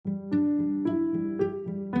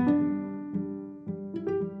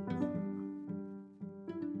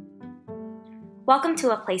Welcome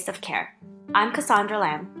to A Place of Care. I'm Cassandra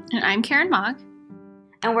Lamb. And I'm Karen Mogg.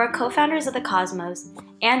 And we're co-founders of The Cosmos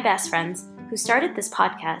and best friends who started this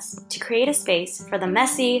podcast to create a space for the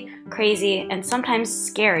messy, crazy, and sometimes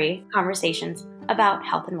scary conversations about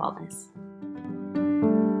health and wellness.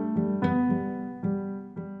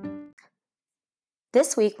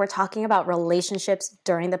 This week, we're talking about relationships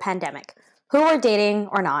during the pandemic, who we're dating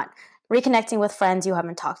or not, reconnecting with friends you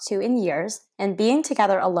haven't talked to in years, and being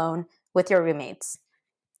together alone with your roommates.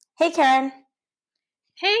 Hey, Karen.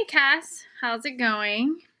 Hey, Cass. How's it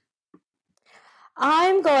going?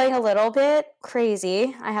 I'm going a little bit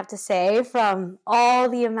crazy, I have to say, from all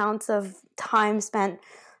the amounts of time spent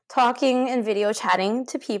talking and video chatting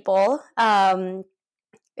to people.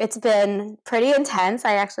 It's been pretty intense.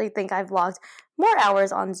 I actually think I've logged more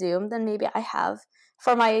hours on Zoom than maybe I have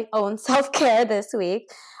for my own self-care this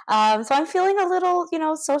week. So I'm feeling a little,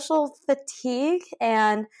 social fatigue,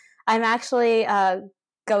 and I'm actually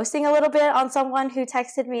ghosting a little bit on someone who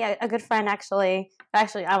texted me, a good friend actually.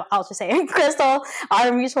 I'll just say Crystal,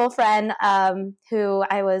 our mutual friend, who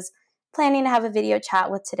I was planning to have a video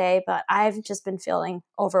chat with today, but I've just been feeling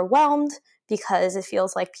overwhelmed because it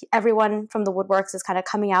feels like everyone from the woodworks is kind of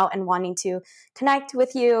coming out and wanting to connect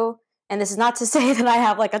with you. And this is not to say that I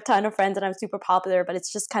have like a ton of friends and I'm super popular, but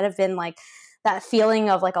it's just kind of been like that feeling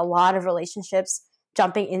of like a lot of relationships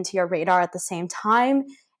jumping into your radar at the same time.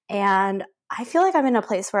 And I feel like I'm in a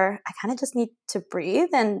place where I kind of just need to breathe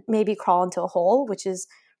and maybe crawl into a hole, which is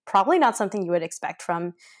probably not something you would expect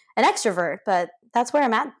from an extrovert, but that's where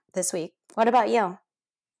I'm at this week. What about you?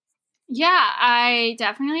 Yeah, I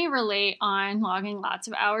definitely relate on logging lots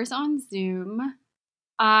of hours on Zoom.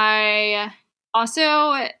 I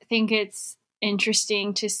also think it's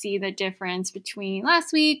interesting to see the difference between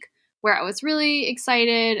last week, where I was really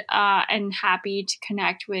excited and happy to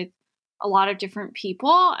connect with a lot of different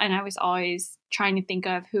people. And I was always trying to think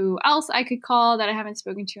of who else I could call that I haven't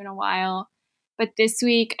spoken to in a while. But this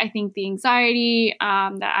week, I think the anxiety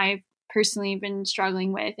that I've personally been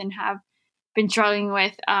struggling with and have been struggling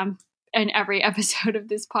with in every episode of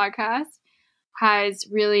this podcast has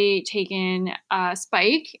really taken a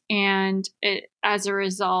spike. And as a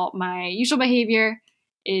result, my usual behavior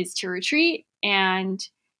is to retreat. And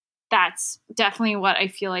that's definitely what I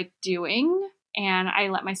feel like doing. And I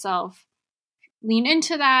let myself lean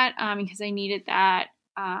into that because I needed that.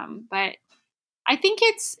 But I think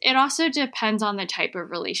it also depends on the type of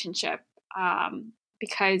relationship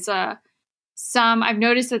because I've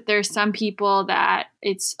noticed that there's some people that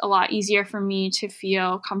it's a lot easier for me to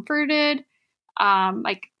feel comforted,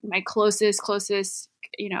 like my closest,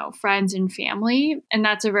 friends and family. And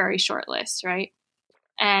that's a very short list, right?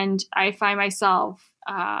 And I find myself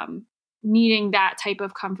needing that type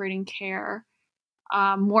of comfort and care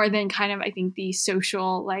more than kind of, I think, the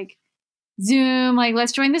social, like Zoom, like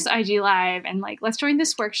let's join this IG live and like let's join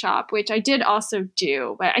this workshop, which I did also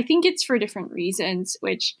do, but I think it's for different reasons,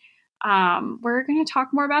 which we're going to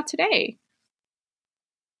talk more about today.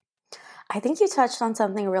 I think you touched on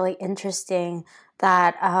something really interesting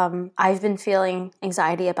that I've been feeling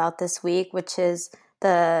anxiety about this week, which is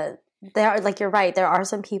you're right. There are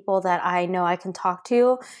some people that I know I can talk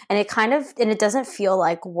to, and it doesn't feel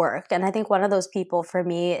like work. And I think one of those people for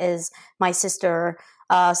me is my sister.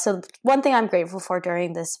 So one thing I'm grateful for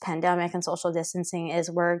during this pandemic and social distancing is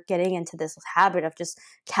we're getting into this habit of just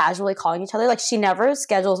casually calling each other. Like she never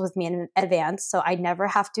schedules with me in advance, so I never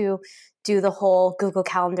have to do the whole Google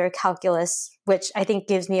Calendar calculus, which I think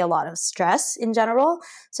gives me a lot of stress in general.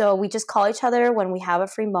 So we just call each other when we have a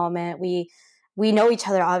free moment. We know each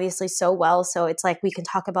other obviously so well, so it's like we can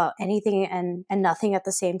talk about anything and nothing at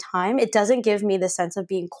the same time. It doesn't give me the sense of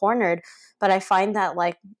being cornered, but I find that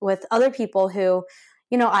like with other people who,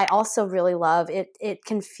 I also really love it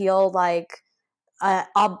can feel like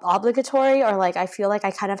obligatory, or like I feel like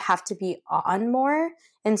I kind of have to be on more.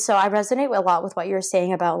 And so I resonate a lot with what you're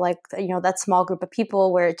saying about like, that small group of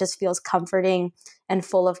people where it just feels comforting and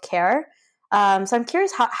full of care. So I'm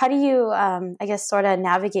curious, how do you, I guess, sort of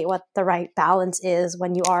navigate what the right balance is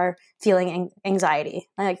when you are feeling anxiety?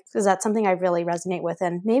 Like, is that something I really resonate with?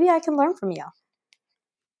 And maybe I can learn from you.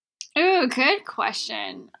 Oh, good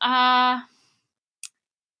question.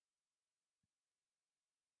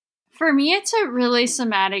 For me, it's a really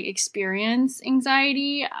somatic experience,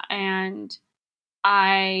 anxiety, and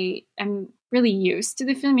I am really used to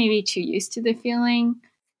the feeling, maybe too used to the feeling.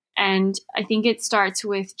 And I think it starts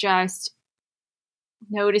with just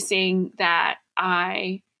noticing that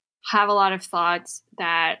I have a lot of thoughts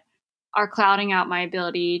that are clouding out my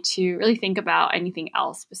ability to really think about anything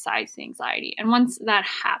else besides the anxiety. And once that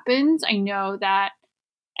happens, I know that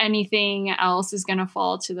anything else is going to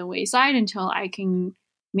fall to the wayside until I can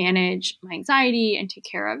manage my anxiety and take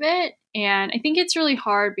care of it. And I think it's really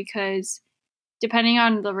hard because depending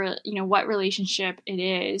on what relationship it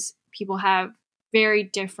is, people have very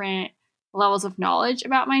different levels of knowledge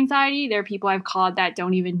about my anxiety. There are people I've called that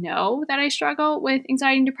don't even know that I struggle with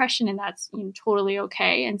anxiety and depression, and that's totally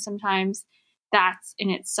okay. And sometimes that's in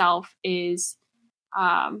itself is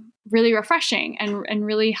really refreshing and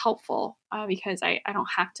really helpful because I don't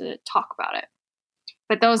have to talk about it.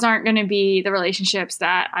 But those aren't going to be the relationships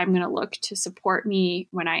that I'm going to look to support me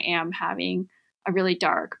when I am having a really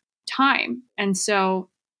dark time. And so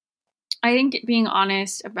I think being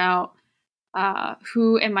honest about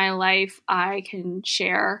who in my life I can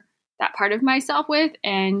share that part of myself with,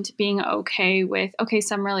 and being okay with, okay,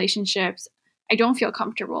 some relationships I don't feel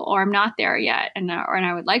comfortable, or I'm not there yet, and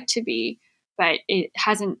I would like to be, but it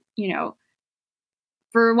hasn't,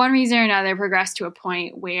 for one reason or another, progressed to a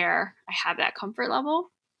point where I have that comfort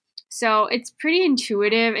level. So it's pretty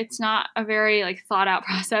intuitive. It's not a very thought out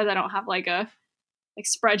process. I don't have a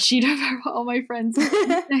spreadsheet of all my friends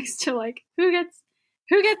next to who gets.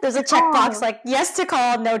 There's a checkbox yes to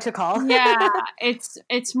call, no to call. Yeah,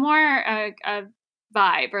 it's more a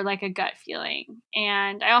vibe or a gut feeling.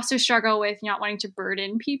 And I also struggle with not wanting to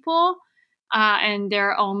burden people. And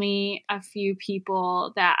there are only a few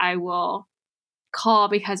people that I will call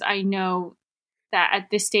because I know that at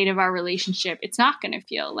this state of our relationship, it's not going to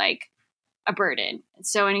feel like a burden.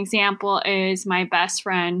 So an example is my best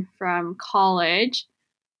friend from college.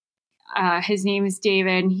 His name is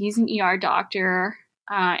David. He's an ER doctor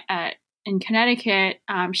in Connecticut.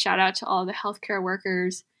 Shout out to all the healthcare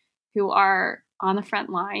workers who are on the front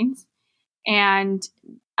lines. And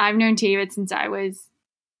I've known David since I was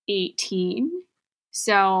 18.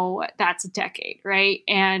 So that's a decade, right?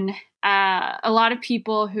 And a lot of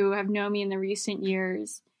people who have known me in the recent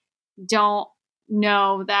years don't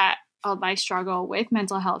know that my struggle with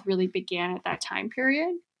mental health really began at that time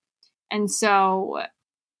period. And so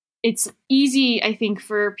it's easy, I think,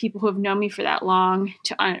 for people who have known me for that long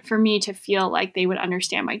for me to feel like they would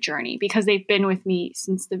understand my journey because they've been with me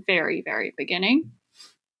since the very, very beginning.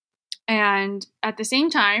 And at the same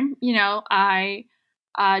time, I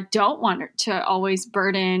don't want to always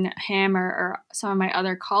burden him or some of my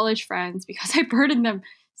other college friends because I burdened them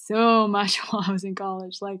so much while I was in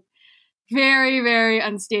college, very, very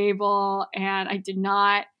unstable. And I did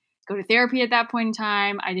not go to therapy at that point in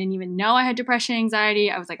time. I didn't even know I had depression, anxiety.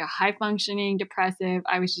 I was a high functioning depressive.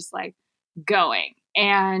 I was just going.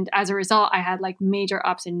 And as a result, I had major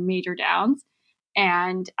ups and major downs.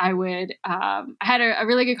 And I had a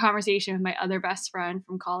really good conversation with my other best friend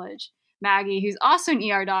from college, Maggie, who's also an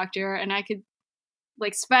ER doctor. And I could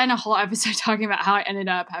spend a whole episode talking about how I ended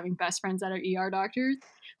up having best friends that are ER doctors.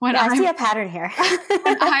 I see a pattern here.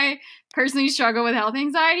 When I personally struggle with health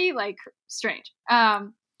anxiety, strange.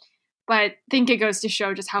 But I think it goes to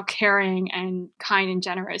show just how caring and kind and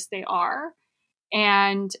generous they are.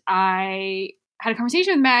 And I had a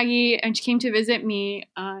conversation with Maggie, and she came to visit me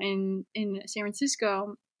in San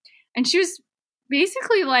Francisco. And she was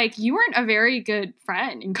basically you weren't a very good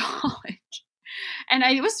friend in college. And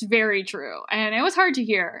it was very true. And it was hard to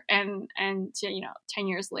hear and 10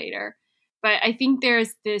 years later. But I think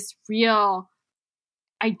there's this real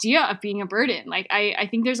idea of being a burden. I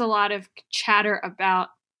think there's a lot of chatter about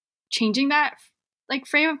changing that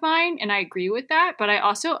frame of mind. And I agree with that. But I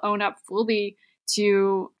also own up fully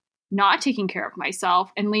to not taking care of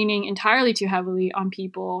myself and leaning entirely too heavily on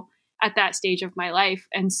people at that stage of my life.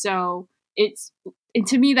 And so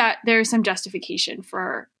to me that there's some justification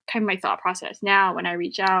for kind of my thought process now when I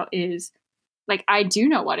reach out is I do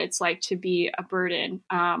know what it's like to be a burden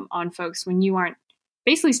on folks when you aren't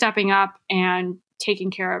basically stepping up and taking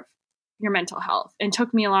care of your mental health. And it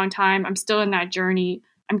took me a long time. I'm still in that journey.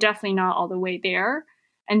 I'm definitely not all the way there.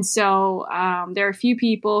 And so there are a few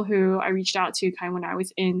people who I reached out to kind of when I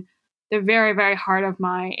was in the very, very heart of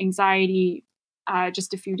my anxiety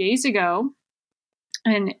just a few days ago.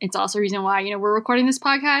 And it's also a reason why, we're recording this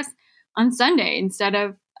podcast on Sunday instead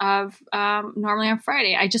of normally on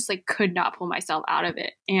Friday. I just could not pull myself out of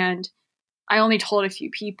it. And I only told a few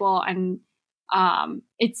people, and I'm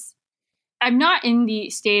not in the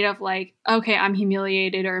state of okay, I'm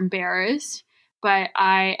humiliated or embarrassed, but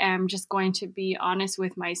I am just going to be honest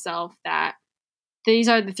with myself that these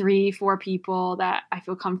are the 3-4 people that I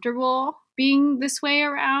feel comfortable being this way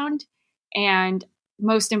around. And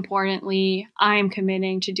most importantly, I'm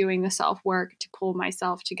committing to doing the self-work to pull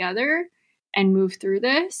myself together and move through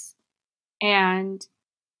this. And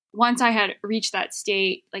once I had reached that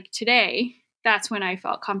state, today, that's when I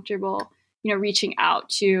felt comfortable reaching out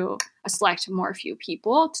to a select more few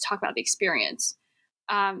people to talk about the experience.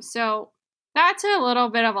 So that's a little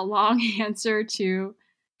bit of a long answer to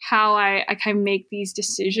how I kind of make these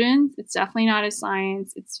decisions. It's definitely not a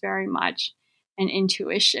science. It's very much an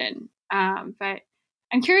intuition. But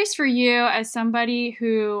I'm curious for you, as somebody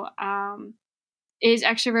who is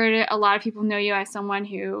extroverted. A lot of people know you as someone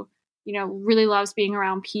who, really loves being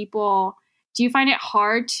around people. Do you find it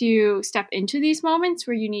hard to step into these moments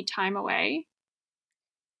where you need time away?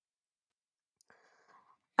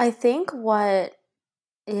 I think what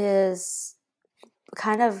is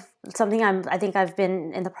kind of something I think I've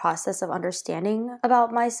been in the process of understanding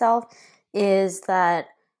about myself is that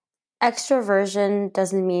extroversion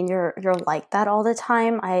doesn't mean you're like that all the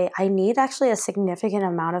time. I need actually a significant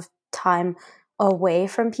amount of time away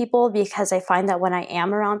from people, because I find that when I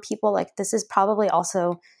am around people, like, this is probably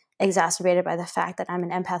also exacerbated by the fact that I'm an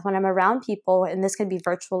empath. When I'm around people, and this can be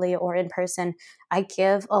virtually or in person, I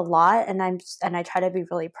give a lot, and I try to be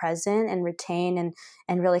really present and retain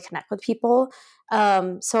and really connect with people.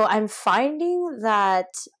 So I'm finding that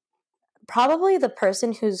probably the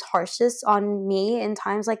person who's harshest on me in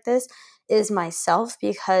times like this is myself,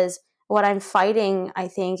 because what I'm fighting, I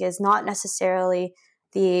think, is not necessarily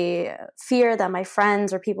the fear that my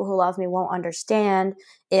friends or people who love me won't understand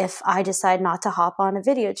if I decide not to hop on a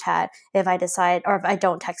video chat, if I decide, or if I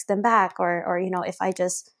don't text them back, or if I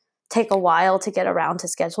just take a while to get around to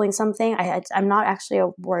scheduling something. I'm not actually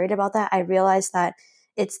worried about that. I realize that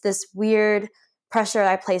it's this weird pressure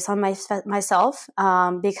I place on myself,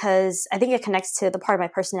 because I think it connects to the part of my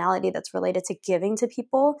personality that's related to giving to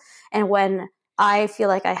people. And when I feel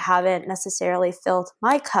like I haven't necessarily filled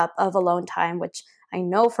my cup of alone time, which I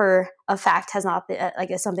know for a fact has not been, like,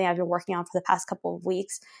 is something I've been working on for the past couple of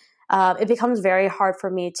weeks, it becomes very hard for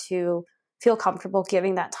me to feel comfortable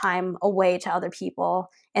giving that time away to other people.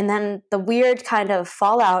 And then the weird kind of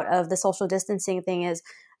fallout of the social distancing thing is,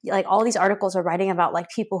 like, all these articles are writing about, like,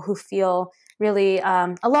 people who feel really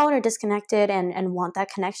alone or disconnected and want that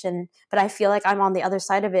connection. But I feel like I'm on the other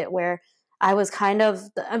side of it, where I was kind of,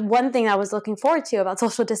 one thing I was looking forward to about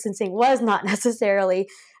social distancing was not necessarily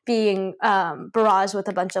being barraged with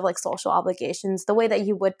a bunch of, like, social obligations the way that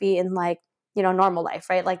you would be in, like, normal life,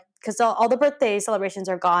 right? Like, because all the birthday celebrations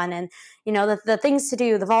are gone, and the things to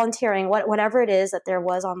do, the volunteering, whatever it is that there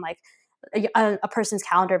was on, like, a person's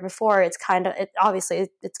calendar before, obviously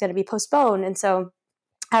it's going to be postponed. And so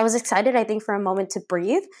I was excited, I think, for a moment to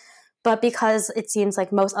breathe. But because it seems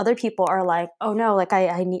like most other people are like, oh no, like,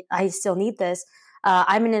 I still need this.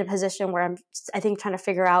 I'm in a position where I'm, I think, trying to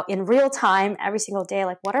figure out in real time every single day,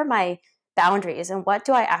 like, what are my boundaries and what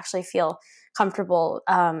do I actually feel comfortable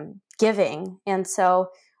giving. And so,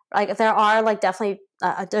 like, there are, like, definitely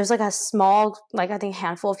there's, like, a small, like, I think,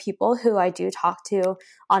 handful of people who I do talk to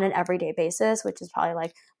on an everyday basis, which is probably,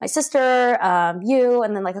 like, my sister, you,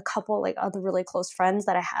 and then, like, a couple, like, other really close friends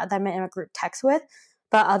that I'm in a group text with.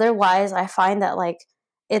 But otherwise, I find that, like,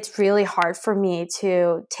 it's really hard for me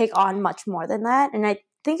to take on much more than that. And I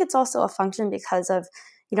think it's also a function because of,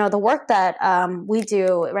 the work that we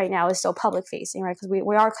do right now is so public facing, right? Because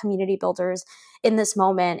we are community builders in this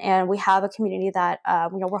moment, and we have a community that,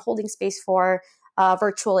 we're holding space for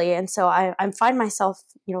virtually. And so I find myself,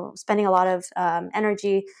 spending a lot of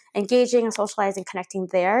energy engaging and socializing, connecting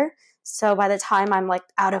there. So by the time I'm, like,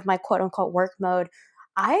 out of my quote unquote work mode,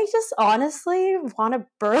 I just honestly want to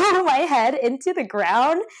burrow my head into the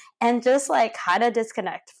ground and just, like, kind of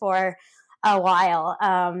disconnect for a while.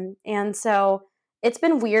 And so it's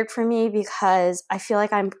been weird for me because I feel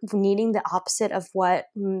like I'm needing the opposite of what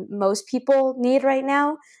most people need right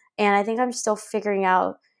now. And I think I'm still figuring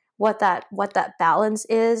out what that balance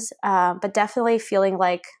is. But definitely feeling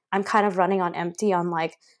like I'm kind of running on empty on,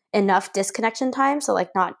 like, enough disconnection time. So, like,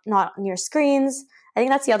 not near screens. I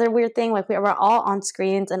think that's the other weird thing. Like, we're all on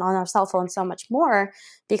screens and on our cell phones so much more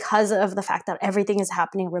because of the fact that everything is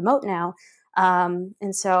happening remote now.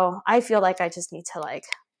 And so I feel like I just need to, like,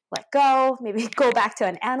 let go, maybe go back to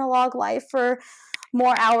an analog life for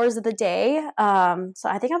more hours of the day. So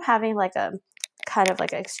I think I'm having, like, a kind of,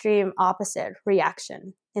 like, extreme opposite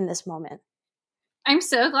reaction in this moment. I'm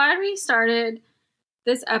so glad we started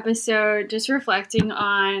this episode just reflecting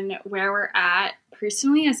on where we're at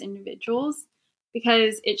personally as individuals,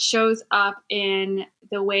 because it shows up in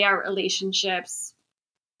the way our relationships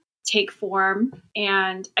take form.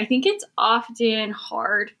 And I think it's often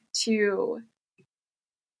hard to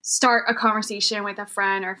start a conversation with a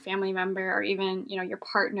friend or family member, or even, your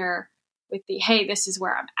partner, with the, hey, this is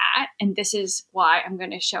where I'm at, and this is why I'm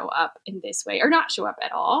going to show up in this way, or not show up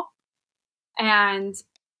at all. And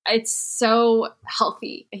it's so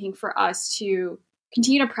healthy, I think, for us to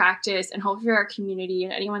continue to practice, and hopefully for our community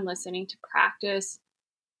and anyone listening to practice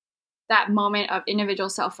that moment of individual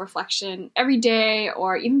self-reflection every day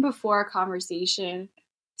or even before a conversation,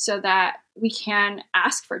 so that we can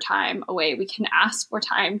ask for time away. We can ask for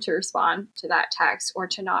time to respond to that text or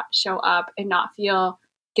to not show up and not feel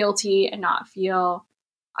guilty and not feel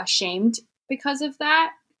ashamed because of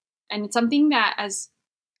that. And it's something that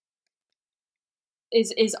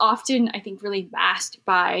is often, I think, really masked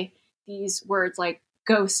by these words like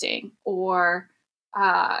ghosting or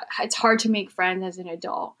it's hard to make friends as an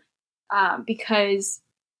adult, because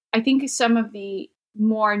I think some of the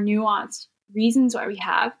more nuanced reasons why we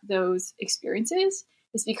have those experiences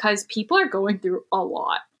is because people are going through a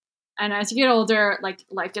lot. And as you get older, like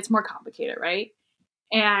life gets more complicated, right?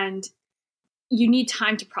 And you need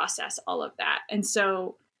time to process all of that. And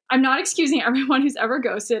so I'm not excusing everyone who's ever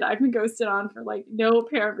ghosted. I've been ghosted on for like no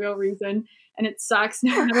apparent real reason, and it sucks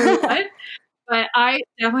no matter what. But I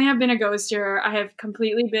definitely have been a ghoster. I have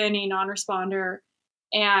completely been a non-responder.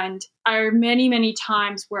 And there are many, many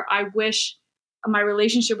times where I wish my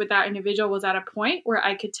relationship with that individual was at a point where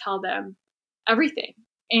I could tell them everything.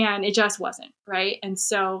 And it just wasn't, right? And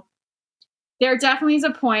so there definitely is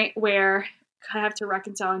a point where I have to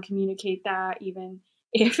reconcile and communicate that, even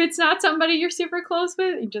if it's not somebody you're super close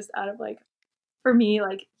with, just out of like, for me,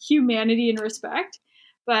 like humanity and respect.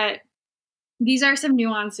 But these are some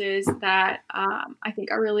nuances that I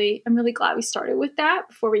think I'm really glad we started with that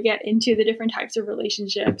before we get into the different types of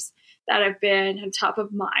relationships that have been top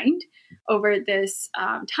of mind over this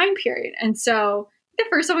time period. And so the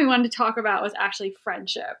first one we wanted to talk about was actually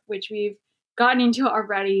friendship, which we've gotten into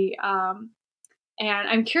already. And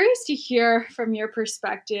I'm curious to hear from your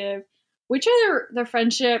perspective, which are the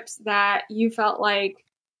friendships that you felt like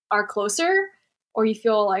are closer or you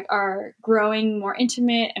feel like are growing more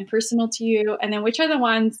intimate and personal to you? And then which are the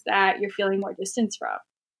ones that you're feeling more distance from?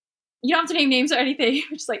 You don't have to name names or anything,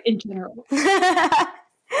 just like in general.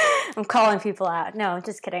 I'm calling people out. No,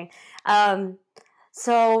 just kidding.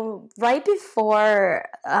 So right before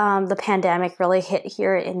the pandemic really hit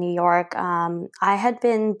here in New York, I had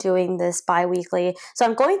been doing this bi-weekly. So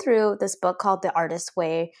I'm going through this book called The Artist's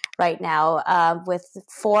Way right now with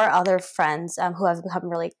 4 other friends who I've become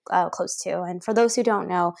really close to. And for those who don't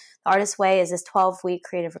know, The Artist's Way is this 12-week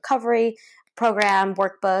creative recovery program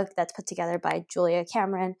workbook that's put together by Julia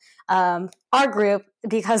Cameron. Our group,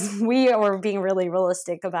 because we were being really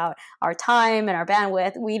realistic about our time and our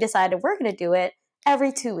bandwidth, we decided we're going to do it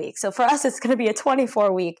every 2 weeks. So for us, it's going to be a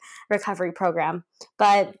 24-week recovery program.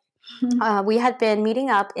 But we had been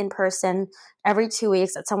meeting up in person every 2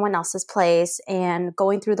 weeks at someone else's place and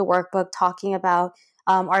going through the workbook, talking about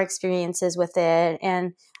our experiences with it.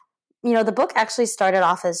 And you know, the book actually started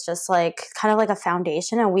off as just like kind of like a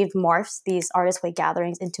foundation, and we've morphed these Artist Way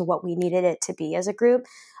gatherings into what we needed it to be as a group.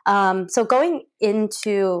 So going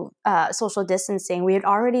into social distancing, we had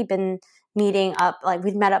already been meeting up, like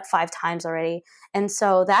we'd met up 5 times already. And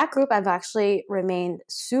so that group I've actually remained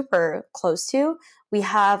super close to. We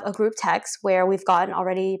have a group text where we've gotten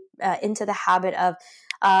already into the habit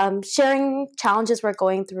of sharing challenges we're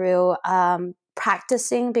going through,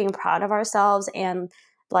 practicing being proud of ourselves, and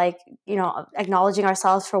like, you know, acknowledging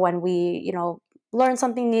ourselves for when we, you know, learn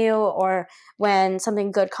something new or when something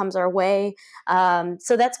good comes our way.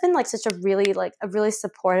 So that's been like such a really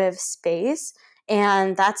supportive space.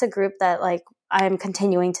 And that's a group that like I'm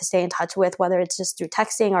continuing to stay in touch with, whether it's just through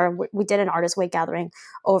texting or we did an Artist Way gathering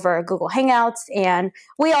over Google Hangouts, and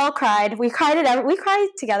we all cried. We cried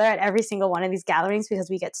together at every single one of these gatherings because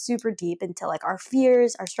we get super deep into like our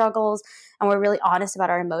fears, our struggles, and we're really honest about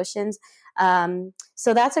our emotions.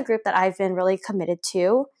 So that's a group that I've been really committed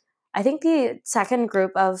to. I think the second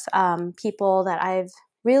group of people that I've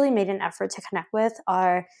really made an effort to connect with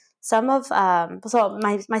are some of, so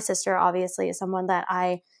my sister obviously is someone that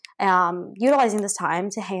I am utilizing this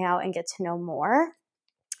time to hang out and get to know more.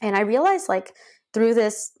 And I realized like through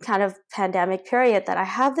this kind of pandemic period that I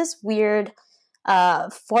have this weird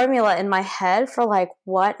formula in my head for like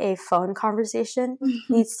what a phone conversation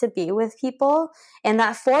needs to be with people. And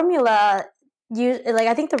that formula,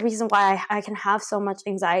 I think the reason why I can have so much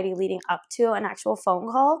anxiety leading up to an actual phone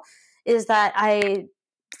call is that I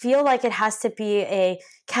feel like it has to be a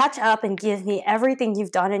catch up and give me everything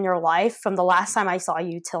you've done in your life from the last time I saw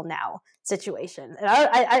you till now situation. And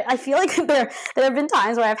I feel like there have been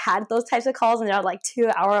times where I've had those types of calls and they're like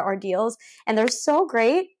 2-hour ordeals and they're so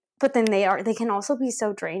great, but then they can also be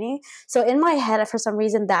so draining. So in my head, for some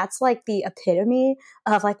reason, that's like the epitome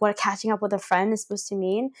of like what catching up with a friend is supposed to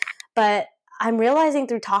mean. But I'm realizing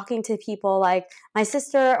through talking to people like my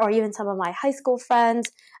sister or even some of my high school friends,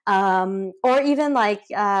 or even like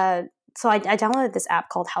so I downloaded this app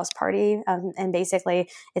called House Party, and basically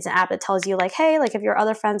it's an app that tells you like, hey, like if your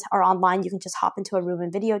other friends are online, you can just hop into a room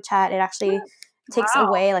and video chat. It actually takes Wow.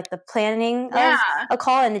 away like the planning Yeah. of a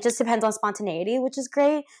call, and it just depends on spontaneity, which is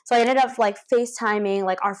great. So I ended up like FaceTiming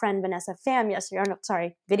like our friend Vanessa Pham yesterday, or no,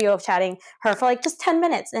 sorry, video chatting her for like just 10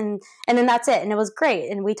 minutes, and then that's it. And it was great.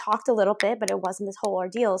 And we talked a little bit, but it wasn't this whole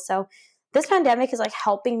ordeal. So this pandemic is like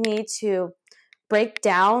helping me to break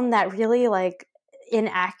down that really like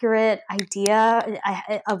inaccurate idea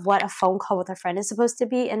of what a phone call with a friend is supposed to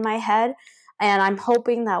be in my head. And I'm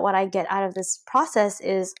hoping that what I get out of this process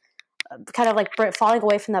is kind of like falling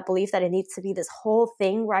away from that belief that it needs to be this whole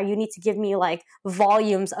thing where you need to give me like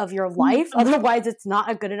volumes of your life. Otherwise, it's not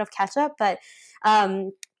a good enough catch up. But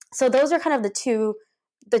so those are kind of the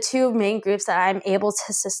two main groups that I'm able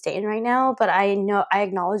to sustain right now. But I know I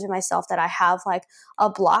acknowledge in myself that I have like a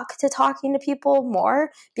block to talking to people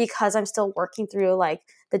more because I'm still working through like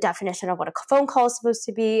the definition of what a phone call is supposed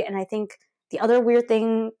to be. And I think the other weird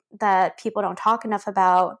thing that people don't talk enough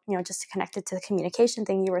about, just to connect it to the communication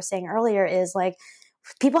thing you were saying earlier, is like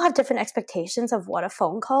people have different expectations of what a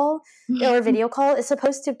phone call or a video call is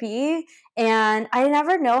supposed to be. And I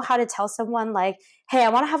never know how to tell someone like, hey, I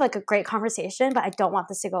want to have like a great conversation, but I don't want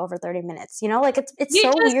this to go over 30 minutes. Like it's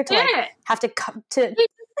so weird to like have to come to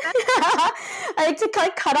like to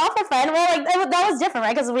like cut off a friend. Well, like that was different,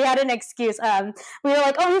 right? Because we had an excuse. We were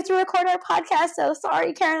like, oh, we have to record our podcast, so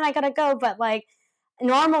sorry, Karen, I gotta go. But like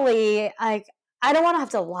normally, like I don't want to have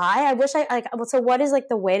to lie. I wish I like. So what is like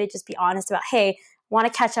the way to just be honest about, hey, want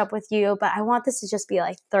to catch up with you, but I want this to just be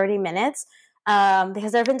like 30 minutes.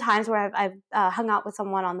 Because there have been times where I've hung out with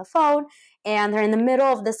someone on the phone and they're in the middle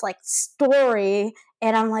of this like story,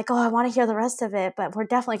 and I'm like, oh, I want to hear the rest of it, but we're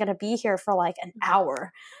definitely going to be here for like an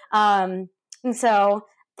hour. And so,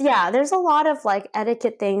 yeah, there's a lot of like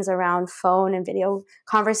etiquette things around phone and video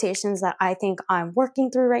conversations that I think I'm working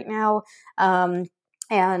through right now.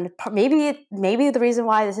 And maybe the reason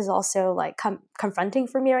why this is also like confronting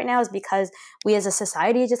for me right now is because we as a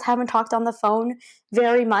society just haven't talked on the phone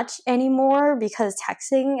very much anymore, because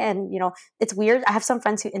texting and, it's weird. I have some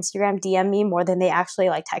friends who Instagram DM me more than they actually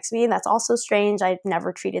like text me. And that's also strange. I've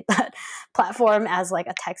never treated that platform as like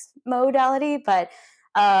a text modality, but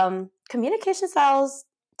communication styles,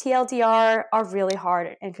 TLDR, are really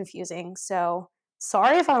hard and confusing. So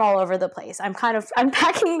sorry if I'm all over the place. I'm kind of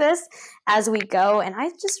unpacking this as we go. And I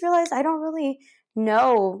just realized I don't really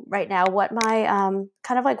know right now what my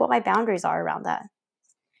kind of like what my boundaries are around that.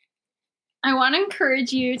 I want to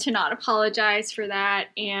encourage you to not apologize for that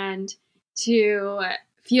and to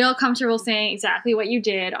feel comfortable saying exactly what you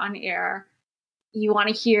did on air. You want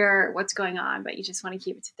to hear what's going on, but you just want to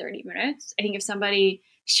keep it to 30 minutes. I think if somebody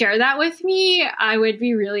shared that with me, I would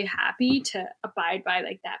be really happy to abide by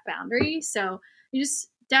like that boundary. So you just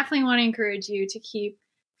definitely want to encourage you to keep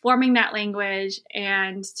forming that language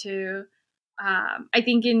and to, I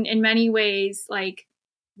think in many ways, like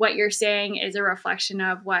what you're saying is a reflection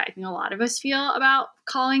of what I think a lot of us feel about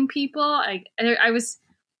calling people. I was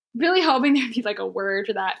really hoping there'd be like a word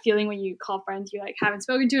for that feeling when you call friends you like haven't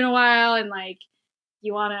spoken to in a while, and like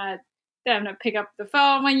you want them to pick up the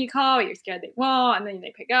phone when you call, but you're scared they won't, and then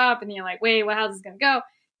they pick up, and then you're like, wait, how's this gonna go?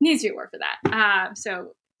 Needs to be a word for that.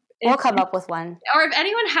 So we'll come up with one. Or if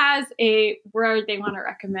anyone has a word they want to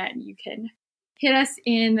recommend, you can hit us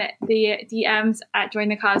in the DMs at Join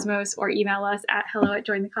the Cosmos or email us at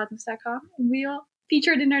hello@jointhecosmos.com, and we'll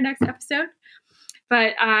feature it in our next episode.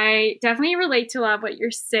 But I definitely relate to a lot of what you're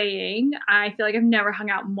saying. I feel like I've never hung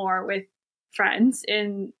out more with friends,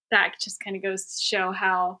 and that just kind of goes to show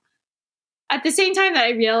how, at the same time that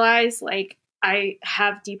I realize like I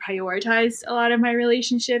have deprioritized a lot of my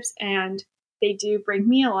relationships, and they do bring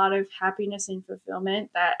me a lot of happiness and fulfillment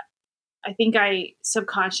that I think I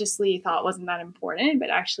subconsciously thought wasn't that important,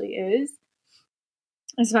 but actually is,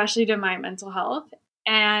 especially to my mental health.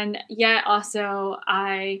 And yet also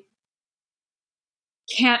I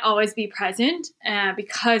can't always be present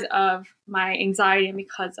because of my anxiety and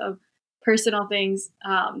because of personal things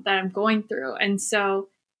that I'm going through. And so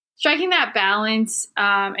striking that balance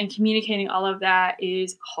and communicating all of that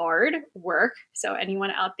is hard work. So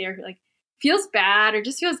anyone out there who like feels bad or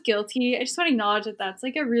just feels guilty, I just want to acknowledge that that's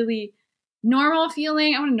like a really normal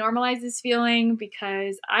feeling. I want to normalize this feeling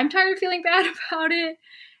because I'm tired of feeling bad about it.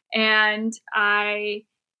 And I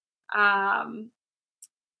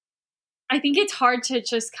think it's hard to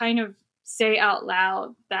just kind of say out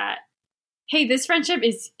loud that, hey, this friendship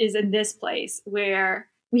is in this place where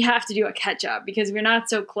we have to do a catch up because we're not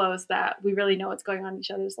so close that we really know what's going on in each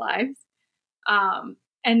other's lives.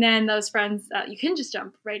 And then those friends that you can just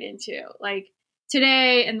jump right into, like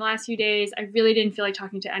today and the last few days, I really didn't feel like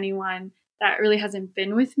talking to anyone that really hasn't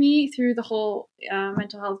been with me through the whole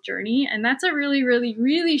mental health journey. And that's a really, really,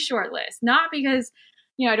 really short list. Not because,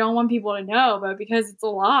 I don't want people to know, but because it's a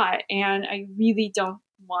lot. And I really don't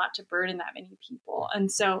want to burden that many people.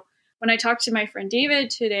 And so when I talked to my friend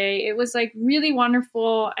David today, it was like really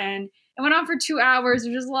wonderful. And it went on for 2 hours,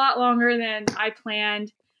 which was a lot longer than I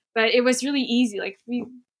planned. But it was really easy. Like we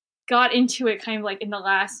got into it kind of like in the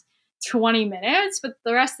last 20 minutes, but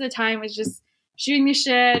the rest of the time was just shooting the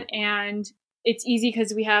shit. And it's easy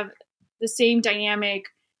because we have the same dynamic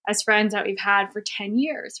as friends that we've had for 10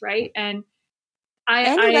 years, right? And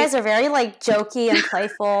you guys are very like jokey and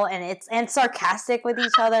playful and sarcastic with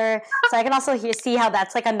each other. So I can also see how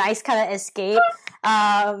that's like a nice kind of escape.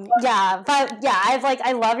 I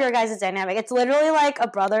love your guys' dynamic. It's literally like a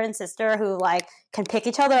brother and sister who like can pick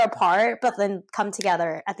each other apart, but then come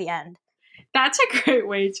together at the end. That's a great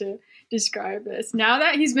way to describe this. Now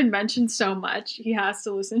that he's been mentioned so much, he has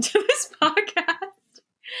to listen to this podcast.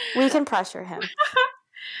 We can pressure him.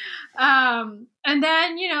 And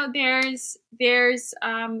then, there's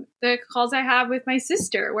the calls I have with my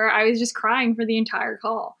sister where I was just crying for the entire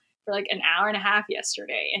call for like an hour and a half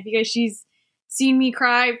yesterday. And because she's seen me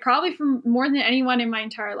cry probably for more than anyone in my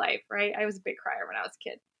entire life, right? I was a big crier when I was a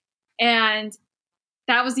kid. And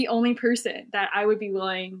that was the only person that I would be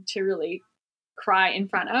willing to really cry in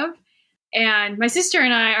front of. And my sister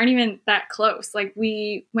and I aren't even that close. Like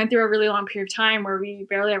we went through a really long period of time where we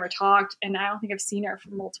barely ever talked. And I don't think I've seen her for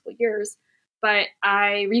multiple years. But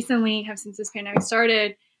I recently have, since this pandemic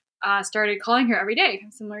started calling her every day,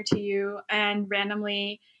 similar to you, and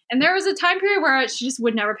randomly. And there was a time period where she just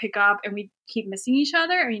would never pick up and we'd keep missing each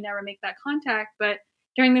other and we never make that contact. But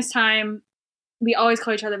during this time, we always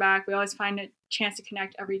call each other back. We always find a chance to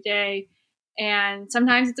connect every day. And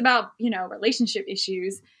sometimes it's about, relationship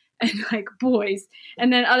issues and like boys.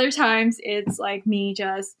 And then other times it's like me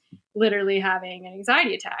just literally having an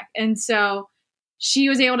anxiety attack. And so she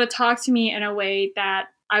was able to talk to me in a way that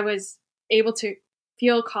I was able to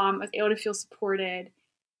feel calm, I was able to feel supported.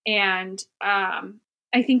 And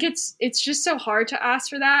I think it's just so hard to ask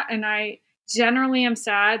for that. And I generally am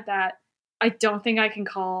sad that I don't think I can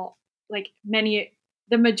call like the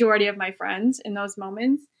majority of my friends in those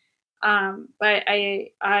moments. But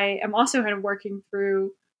I am also kind of working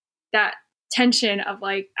through that tension of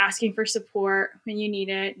like asking for support when you need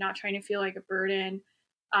it, not trying to feel like a burden,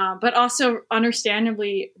 but also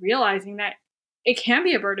understandably realizing that it can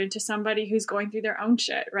be a burden to somebody who's going through their own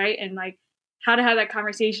shit, right? And like how to have that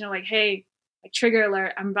conversation of like, hey, like trigger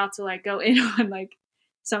alert, I'm about to like go in on like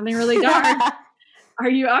something really dark. Are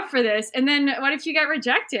you up for this? And then what if you get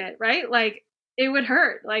rejected, right? Like it would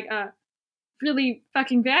hurt like really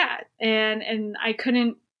fucking bad. And I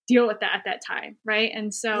couldn't deal with that at that time, right?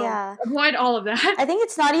 And so avoid all of that. I think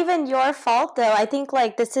it's not even your fault though. I think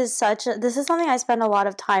like this is something I spend a lot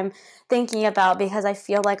of time thinking about because I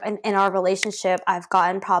feel like in our relationship I've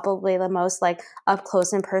gotten probably the most like up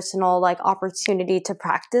close and personal like opportunity to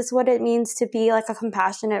practice what it means to be like a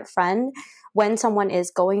compassionate friend when someone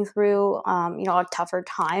is going through a tougher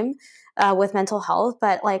time with mental health.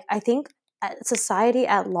 But like I think society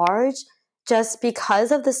at large, just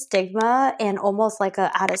because of the stigma and almost like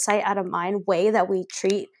a out of sight, out of mind way that we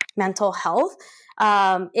treat mental health,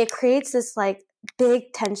 it creates this like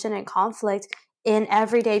big tension and conflict in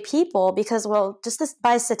everyday people because, well, just this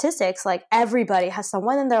by statistics, like everybody has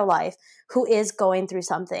someone in their life who is going through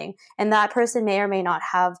something. And that person may or may not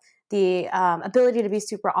have the ability to be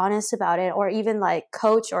super honest about it or even like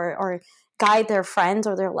coach or guide their friends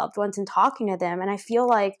or their loved ones in talking to them. And I feel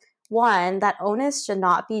like one, that onus should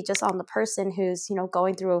not be just on the person who's,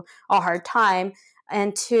 going through a hard time.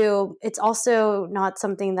 And two, it's also not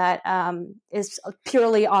something that is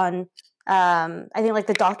purely on, I think, like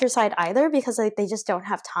the doctor side either, because like, they just don't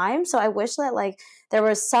have time. So I wish that like there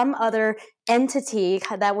was some other entity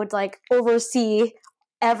that would like oversee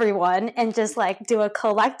everyone and just like do a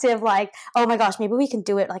collective like, oh my gosh, maybe we can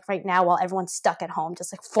do it like right now while everyone's stuck at home,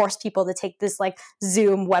 just like force people to take this like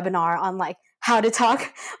Zoom webinar on like how to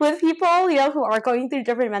talk with people, who are going through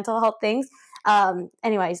different mental health things.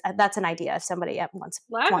 Anyways, that's an idea if somebody wants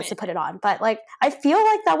to put it on. But like, I feel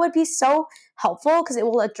like that would be so helpful because it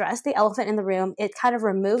will address the elephant in the room. It kind of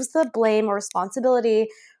removes the blame or responsibility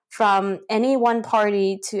from any one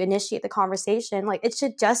party to initiate the conversation. Like it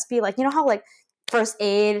should just be like, how like first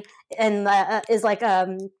aid and is like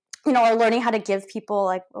or learning how to give people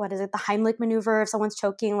like, what is it, the Heimlich maneuver if someone's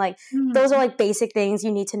choking, like those are like basic things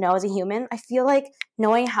you need to know as a human. I feel like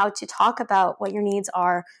knowing how to talk about what your needs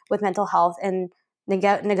are with mental health and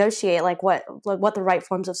negotiate like what the right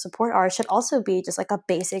forms of support are should also be just like a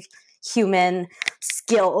basic human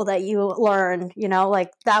skill that you learn,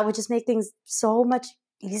 like that would just make things so much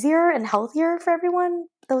easier and healthier for everyone.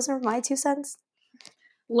 Those are my 2 cents.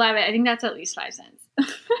 Love it. I think that's at least 5 cents.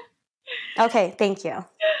 Okay, thank you.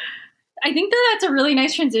 I think that's a really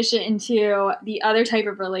nice transition into the other type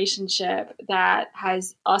of relationship that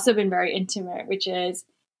has also been very intimate, which is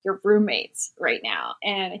your roommates right now.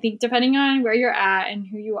 And I think depending on where you're at and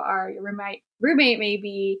who you are, your roommate may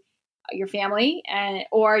be your family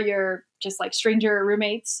or your just like stranger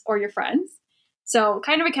roommates or your friends. So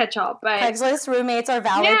kind of a catch-all. But Craigslist roommates are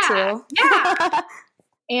valid too. Yeah.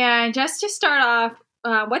 And just to start off,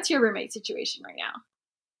 what's your roommate situation right now?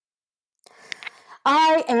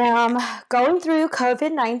 I am going through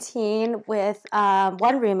COVID-19 with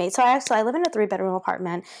one roommate. So I live in a 3-bedroom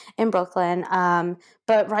apartment in Brooklyn.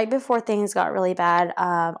 But right before things got really bad,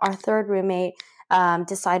 our third roommate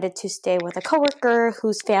decided to stay with a coworker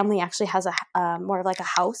whose family actually has a more of like a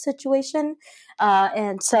house situation.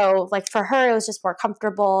 And so like for her, it was just more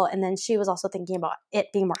comfortable. And then she was also thinking about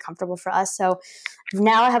it being more comfortable for us. So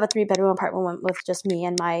now I have a 3-bedroom apartment with just me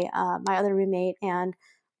and my other roommate. And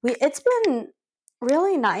it's been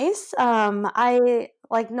really nice. I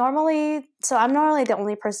like normally, so I'm normally the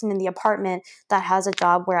only person in the apartment that has a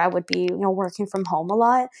job where I would be, working from home a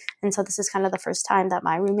lot. And so this is kind of the first time that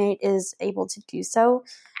my roommate is able to do so.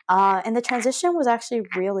 And the transition was actually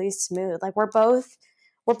really smooth. Like we're both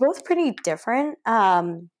pretty different.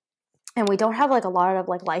 And we don't have like a lot of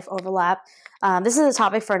like life overlap. This is a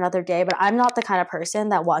topic for another day, but I'm not the kind of person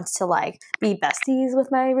that wants to like be besties with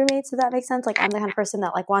my roommates, if that makes sense. Like I'm the kind of person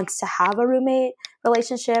that like wants to have a roommate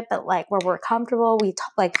relationship, but like where we're comfortable. We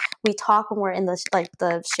talk when we're in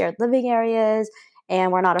the shared living areas,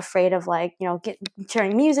 and we're not afraid of like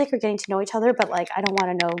sharing music or getting to know each other. But like I don't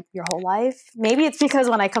want to know your whole life. Maybe it's because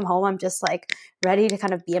when I come home, I'm just like ready to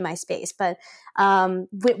kind of be in my space. But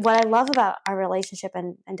what I love about our relationship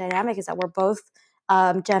and dynamic is that we're both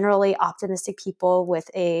generally optimistic people with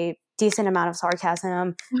a decent amount of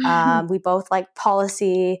sarcasm. We both like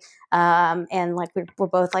policy, and like we're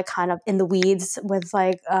both like kind of in the weeds with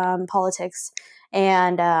like politics.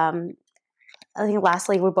 And I think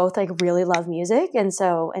lastly, we both like really love music. And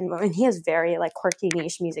so, and he has very like quirky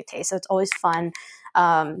niche music taste. So it's always fun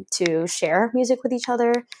to share music with each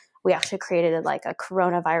other. We actually created like a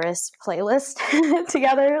coronavirus playlist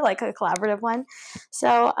together, like a collaborative one.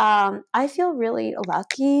 So I feel really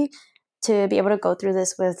lucky to be able to go through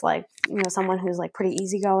this with like, someone who's like pretty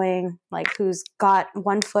easygoing, like who's got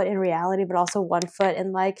one foot in reality, but also one foot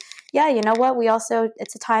in like, yeah, you know what?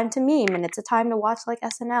 It's a time to meme and it's a time to watch like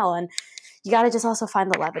SNL, and you got to just also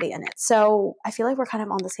find the levity in it. So I feel like we're kind of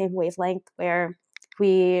on the same wavelength where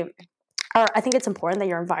I think it's important that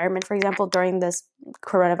your environment, for example, during this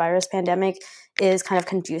coronavirus pandemic is kind of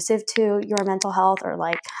conducive to your mental health or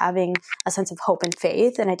like having a sense of hope and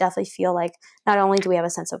faith. And I definitely feel like not only do we have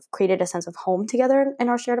created a sense of home together in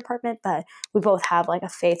our shared apartment, but we both have like a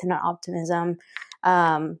faith and an optimism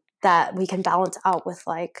that we can balance out with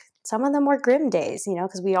like some of the more grim days,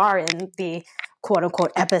 because we are in the quote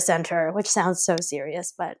unquote epicenter, which sounds so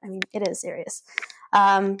serious, but I mean, it is serious.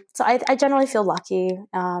 So I generally feel lucky.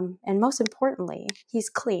 And most importantly, he's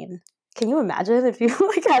clean. Can you imagine if you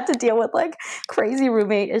like had to deal with like crazy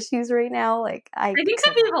roommate issues right now? Like I think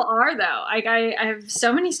some people are though. Like I have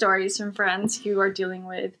so many stories from friends who are dealing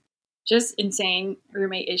with just insane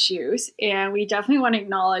roommate issues. And we definitely want to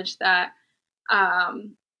acknowledge that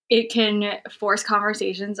it can force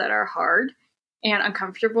conversations that are hard and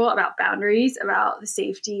uncomfortable about boundaries, about the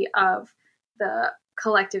safety of the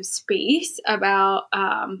collective space, about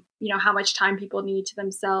how much time people need to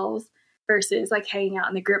themselves versus like hanging out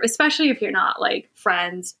in the group, especially if you're not like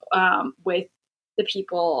friends with the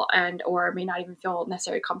people and or may not even feel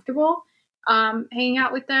necessarily comfortable hanging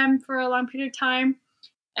out with them for a long period of time.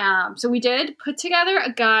 So we did put together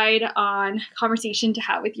a guide on conversation to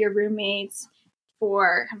have with your roommates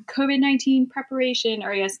for COVID-19 preparation,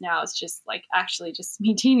 or I guess now it's just like actually just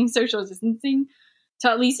maintaining social distancing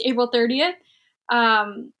till at least April 30th.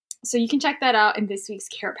 So you can check that out in this week's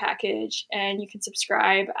care package, and you can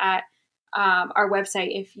subscribe at our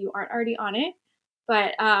website if you aren't already on it.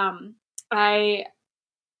 But I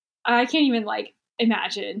can't even like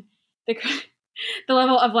imagine the the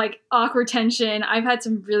level of like awkward tension. I've had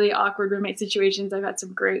some really awkward roommate situations. I've had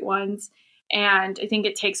some great ones, and I think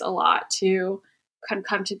it takes a lot to kind of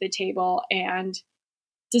come to the table and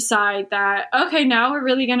decide that, okay, now we're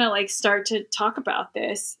really going to like start to talk about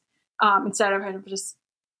this instead of kind of just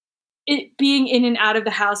it being in and out of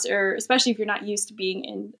the house, or especially if you're not used to being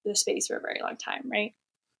in the space for a very long time, right?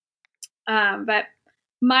 But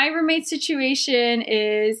my roommate situation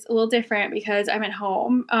is a little different because I'm at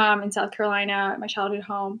home in South Carolina, my childhood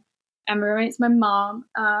home. And my roommate's my mom.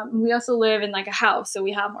 We also live in like a house, so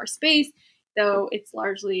we have more space, though it's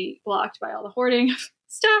largely blocked by all the hoarding of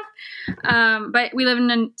stuff. But we live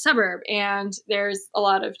in a suburb, and there's a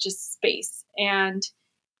lot of just space. And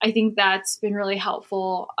I think that's been really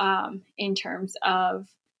helpful in terms of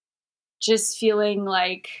just feeling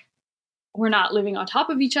like we're not living on top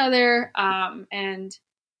of each other. And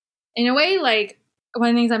in a way, like one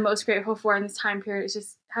of the things I'm most grateful for in this time period is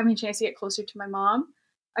just having a chance to get closer to my mom.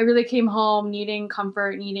 I really came home needing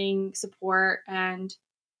comfort, needing support. And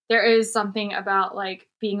there is something about like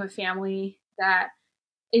being with family that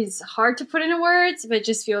is hard to put into words, but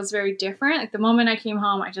just feels very different. Like the moment I came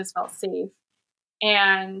home, I just felt safe.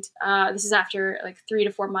 And this is after like 3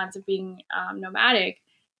 to 4 months of being nomadic.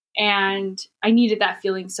 And I needed that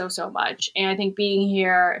feeling so, so much. And I think being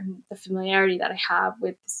here and the familiarity that I have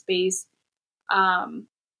with the space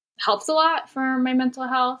helps a lot for my mental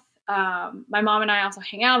health. My mom and I also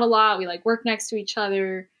hang out a lot. We like work next to each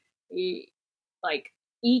other. We like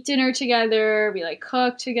eat dinner together. We like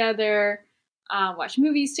cook together, watch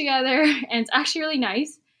movies together. And it's actually really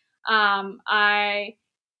nice.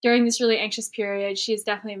 During this really anxious period, she has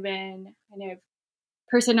definitely been kind of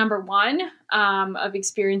person number one of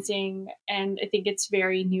experiencing, and I think it's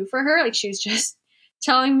very new for her. Like she was just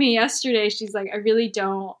telling me yesterday, she's like, I really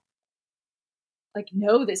don't like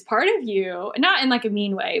know this part of you, not in like a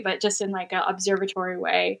mean way, but just in like an observatory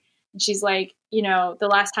way. And she's like, the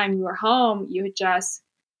last time you were home, you had just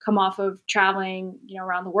come off of traveling,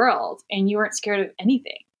 around the world, and you weren't scared of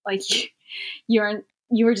anything. Like you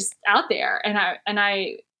were just out there. And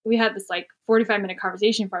we had this like 45-minute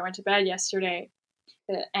conversation before I went to bed yesterday.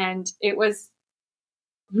 And it was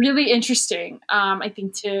really interesting, I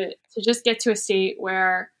think, to just get to a state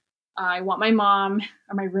where I want my mom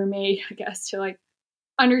or my roommate, I guess, to like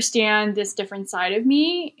understand this different side of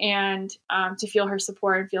me, and to feel her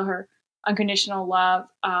support and feel her unconditional love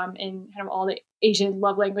in kind of all the Asian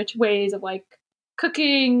love language ways of like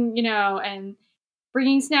cooking, and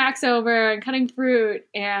bringing snacks over and cutting fruit,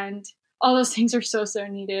 and all those things are so, so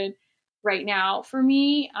needed right now for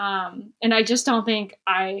me. And I just don't think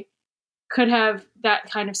I could have that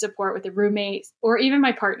kind of support with a roommate or even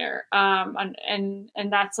my partner. And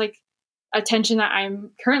that's like a tension that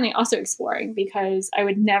I'm currently also exploring, because I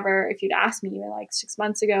would never, if you'd asked me even like 6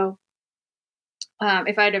 months ago,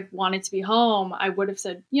 if I'd have wanted to be home, I would have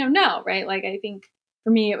said, no, right? Like, I think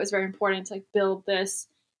for me, it was very important to like build this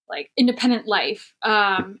like independent life.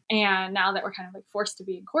 And now that we're kind of like forced to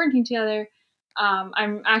be in quarantine together,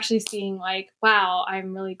 I'm actually seeing like, wow,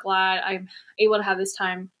 I'm really glad I'm able to have this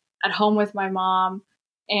time at home with my mom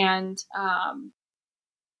and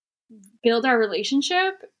build our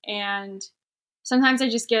relationship. And sometimes I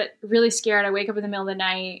just get really scared. I wake up in the middle of the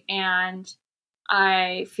night and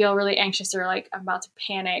I feel really anxious, or like I'm about to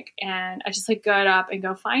panic, and I just like get up and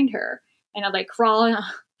go find her, and I'd like crawl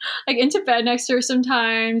like into bed next to her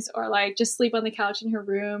sometimes, or like just sleep on the couch in her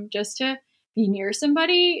room just to be near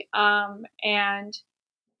somebody. And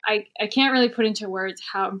I can't really put into words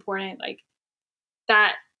how important like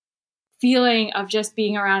that feeling of just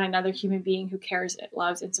being around another human being who cares,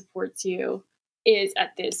 loves, and supports you is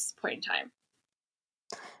at this point in time.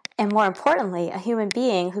 And more importantly, a human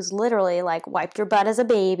being who's literally like wiped your butt as a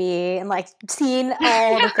baby and like seen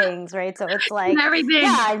all the things, right? So it's like, everything.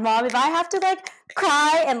 Yeah, mom, if I have to like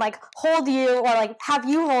cry and like hold you or like have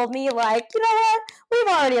you hold me, like, you know what?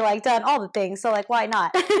 We've already like done all the things. So like, why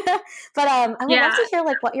not? But I would love to hear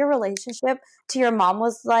like what your relationship to your mom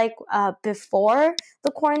was like before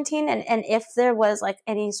the quarantine, and if there was like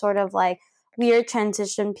any sort of like weird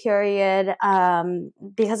transition period,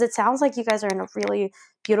 because it sounds like you guys are in a really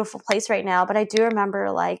beautiful place right now. But I do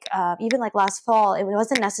remember like even like last fall, it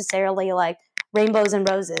wasn't necessarily like rainbows and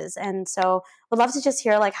roses, and so would love to just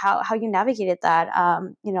hear like how you navigated that,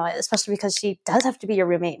 especially because she does have to be your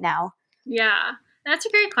roommate now. Yeah, that's a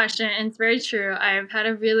great question, and it's very true. I've had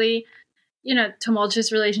a really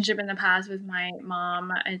tumultuous relationship in the past with my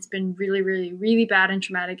mom. It's been really, really, really bad and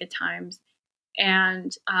traumatic at times.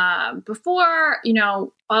 And before,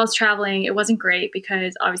 while I was traveling, it wasn't great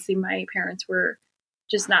because obviously my parents were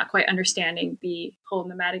just not quite understanding the whole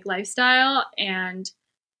nomadic lifestyle. And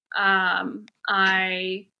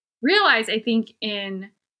I realized, I think, in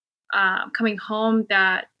coming home,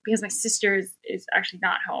 that because my sister is actually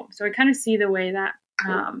not home. So I kind of see the way that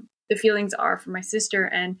the feelings are for my sister,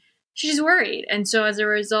 and she's worried. And so as a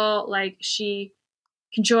result, like she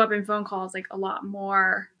can show up in phone calls like a lot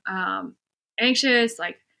more anxious,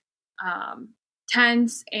 like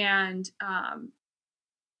tense, and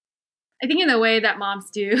I think in the way that moms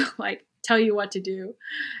do, like tell you what to do.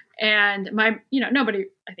 And nobody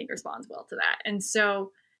I think responds well to that. And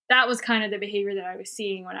so that was kind of the behavior that I was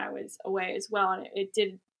seeing when I was away as well. And it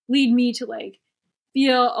did lead me to like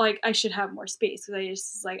feel like I should have more space, because I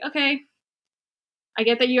just was like, okay, I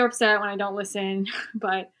get that you're upset when I don't listen,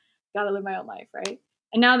 but gotta live my own life, right?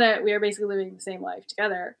 And now that we are basically living the same life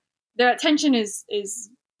together, that tension is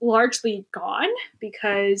largely gone,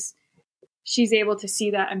 because she's able to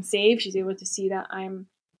see that I'm safe. She's able to see that I'm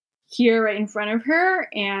here right in front of her,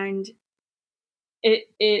 and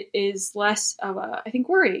it is less of a, I think,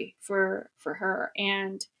 worry for her.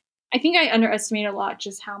 And I think I underestimate a lot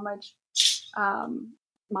just how much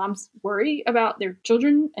moms worry about their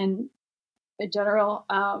children, and in general,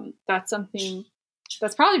 that's something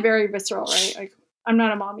that's probably very visceral, right? Like, I'm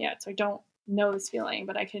not a mom yet, so I don't know this feeling,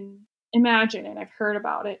 but I can imagine, and I've heard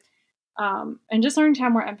about it. And just learning to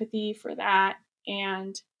have more empathy for that,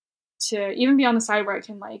 and to even be on the side where I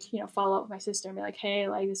can, like, follow up with my sister and be like, hey,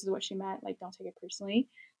 like, this is what she meant, like, don't take it personally.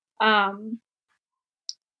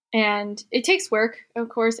 And it takes work, of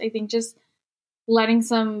course. I think just letting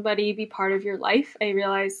somebody be part of your life, I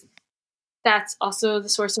realize that's also the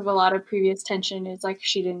source of a lot of previous tension, is like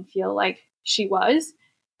she didn't feel like she was,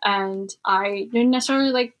 and I didn't necessarily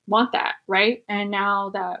like want that, right? And now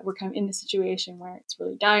that we're kind of in the situation where it's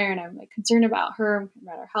really dire and I'm like concerned about her,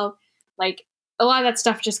 about her health, like a lot of that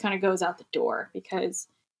stuff just kind of goes out the door, because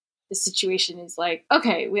the situation is like,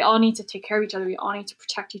 okay, we all need to take care of each other, we all need to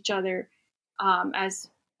protect each other, as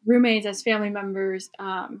roommates, as family members,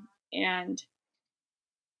 and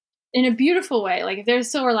in a beautiful way. Like, if there's a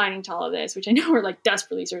silver lining to all of this, which I know we're like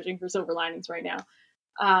desperately searching for silver linings right now,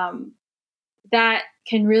 that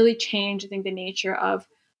can really change, I think, the nature of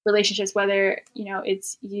relationships, whether,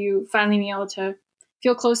 it's you finally being able to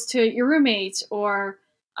feel close to your roommates, or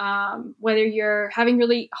whether you're having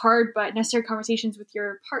really hard but necessary conversations with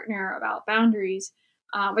your partner about boundaries,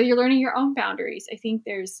 whether you're learning your own boundaries. I think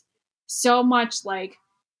there's so much like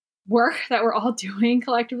work that we're all doing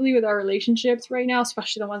collectively with our relationships right now,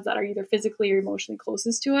 especially the ones that are either physically or emotionally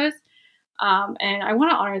closest to us. And I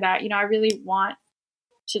want to honor that. I really want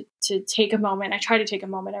to take a moment. I try to take a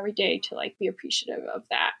moment every day to like be appreciative of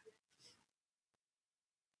that.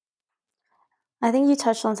 I think you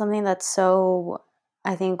touched on something that's so,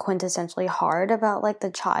 I think, quintessentially hard about like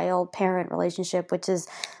the child-parent relationship, which is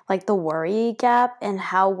like the worry gap, and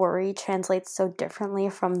how worry translates so differently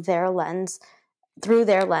from their lens, through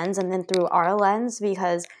their lens, and then through our lens.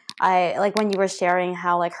 Because I like when you were sharing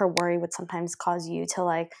how like her worry would sometimes cause you to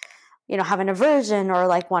like, have an aversion, or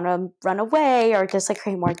like want to run away, or just like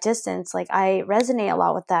create more distance. Like, I resonate a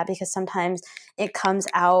lot with that, because sometimes it comes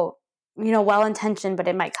out, well intentioned, but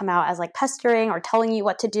it might come out as like pestering or telling you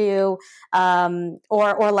what to do,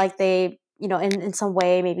 or like they, in some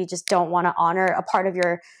way maybe just don't want to honor a part of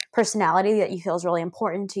your personality that you feel is really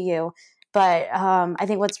important to you. But I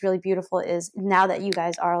think what's really beautiful is now that you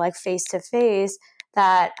guys are like face to face,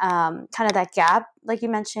 that kind of that gap, like you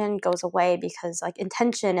mentioned, goes away, because like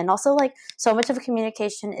intention, and also like so much of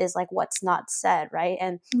communication is like what's not said, right?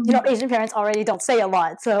 And Asian parents already don't say a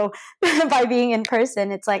lot, so by being in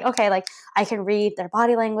person, it's like, okay, like I can read their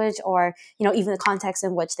body language, or even the context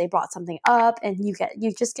in which they brought something up, and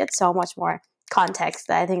you just get so much more context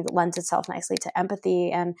that I think lends itself nicely to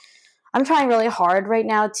empathy. And I'm trying really hard right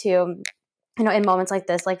now to, in moments like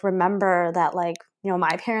this, like remember that, like,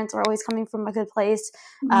 my parents are always coming from a good place.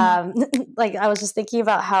 Like, I was just thinking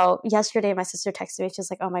about how yesterday my sister texted me.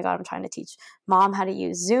 She's like, oh my God, I'm trying to teach mom how to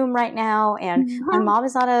use Zoom right now. And my mom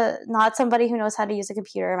is not somebody who knows how to use a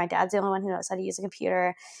computer. My dad's the only one who knows how to use a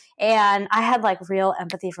computer. And I had like real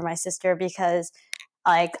empathy for my sister, because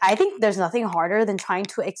like, I think there's nothing harder than trying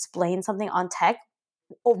to explain something on tech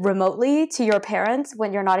remotely to your parents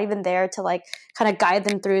when you're not even there to like kind of guide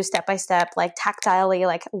them through step by step, like tactilely,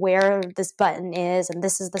 like where this button is and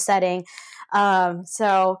this is the setting.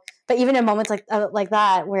 But even in moments like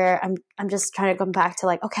that, where I'm just trying to come back to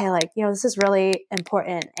like, okay, like, this is really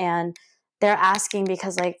important, and they're asking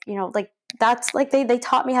because like, like that's like they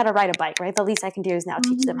taught me how to ride a bike, right? The least I can do is now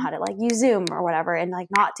teach them how to like use Zoom or whatever, and like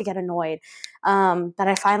not to get annoyed. But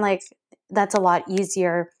I find like that's a lot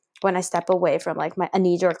easier when I step away from like a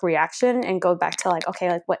knee-jerk reaction and go back to like,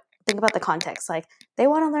 okay, like think about the context. Like, they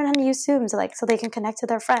want to learn how to use Zoom so they can connect to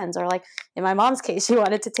their friends. Or like in my mom's case, she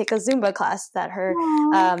wanted to take a Zumba class that her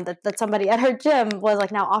that somebody at her gym was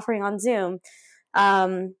like now offering on Zoom.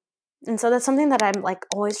 And so that's something that I'm like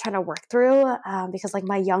always trying to work through, because like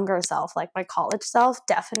my younger self, like my college self,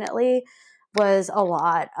 definitely was a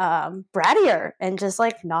lot brattier and just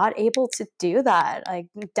like not able to do that. Like,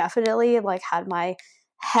 definitely like had my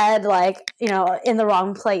head like, you know, in the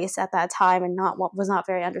wrong place at that time and was not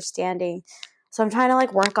very understanding. So I'm trying to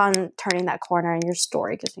like work on turning that corner, and your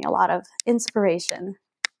story gives me a lot of inspiration.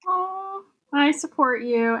 Oh, I support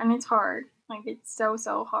you, and it's hard. Like, it's so,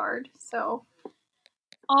 so hard. So,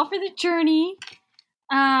 all for the journey.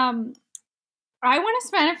 I want to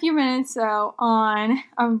spend a few minutes, though, on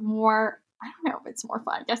a more, I don't know if it's more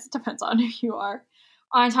fun. I guess it depends on who you are,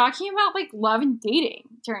 on talking about, like, love and dating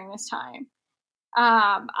during this time.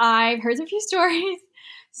 I've heard a few stories,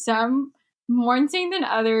 some more insane than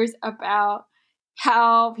others, about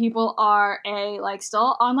how people are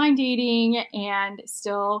still online dating and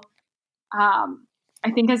still,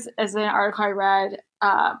 I think as an article I read,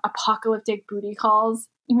 apocalyptic booty calls.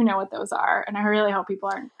 You know what those are, and I really hope people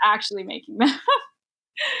aren't actually making them.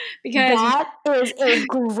 Because that is a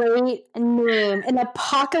great name, an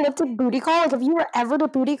apocalyptic booty call. Like, if you were ever to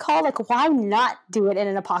booty call, like, why not do it in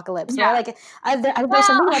an apocalypse, yeah. right? Like, there's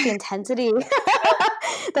something about the intensity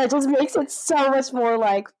that just makes it so much more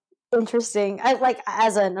like interesting. I like,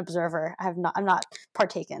 as an observer, I'm not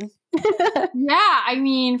partaken. Yeah, I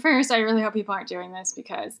mean, first, I really hope people aren't doing this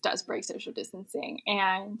because it does break social distancing.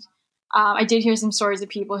 And I did hear some stories of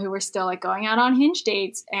people who were still like going out on Hinge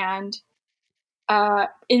dates and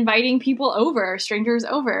inviting people over, strangers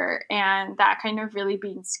over, and that kind of really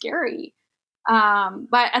being scary.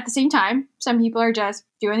 But at the same time, some people are just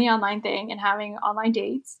doing the online thing and having online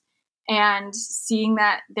dates and seeing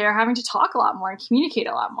that they're having to talk a lot more and communicate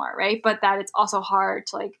a lot more, right? But that it's also hard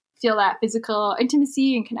to like feel that physical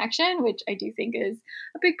intimacy and connection, which I do think is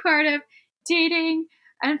a big part of dating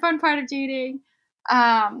and fun part of dating.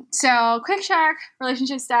 So quick check,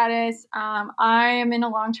 relationship status. I am in a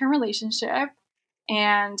long-term relationship,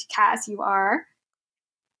 and Cass, you are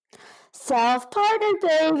Self-partnered,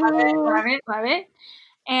 baby. love it, love it.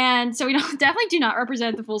 And so we don't definitely do not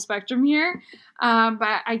represent the full spectrum here.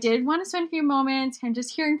 But I did want to spend a few moments kind of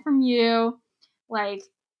just hearing from you, like,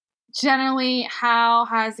 generally, how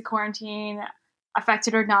has the quarantine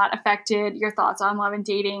affected or not affected your thoughts on love and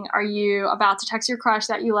dating? Are you about to text your crush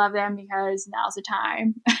that you love them because now's the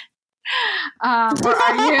time? Or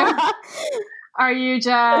are you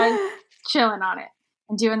just chilling on it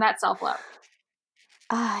and doing that self-love?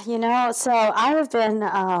 You know, so I have been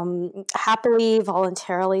happily,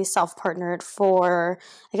 voluntarily self-partnered for,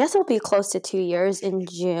 I guess it'll be close to 2 years in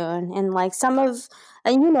June. And like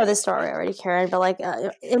and you know this story already, Karen, but like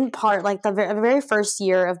in part, like the very first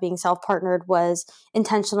year of being self-partnered was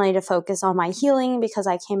intentionally to focus on my healing, because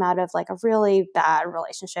I came out of like a really bad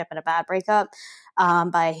relationship and a bad breakup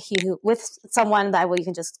with someone that we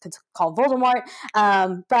can just call Voldemort.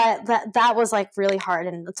 But that was like really hard.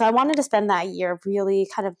 And so I wanted to spend that year really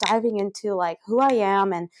kind of diving into like who I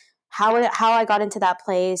am and how I got into that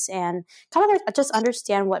place, and kind of like just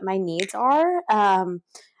understand what my needs are.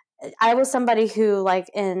 I was somebody who, like,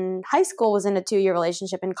 in high school was in a 2-year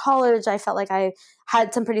relationship. In college, I felt like I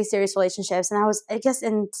had some pretty serious relationships, and I was, I guess,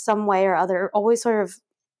 in some way or other, always sort of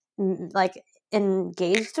like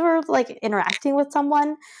engaged or like interacting with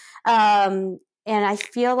someone. And I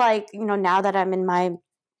feel like, you know, now that I'm in my,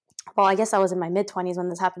 well, I guess I was in my mid 20s when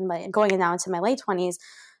this happened, but going now into my late 20s,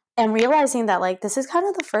 and realizing that like this is kind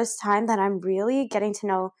of the first time that I'm really getting to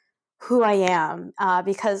know who I am.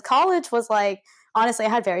 Because college was like, honestly, I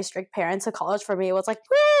had very strict parents. So college for me was like,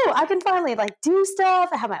 woo, I can finally like do stuff.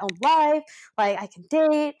 I have my own life. Like, I can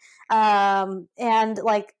date. And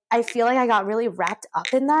like, I feel like I got really wrapped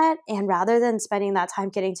up in that. And rather than spending that time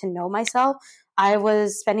getting to know myself, I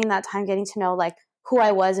was spending that time getting to know like who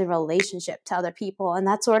I was in relationship to other people. And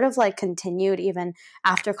that sort of like continued even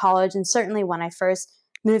after college. And certainly when I first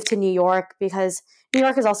moved to New York, because New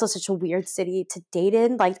York is also such a weird city to date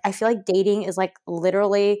in. Like, I feel like dating is like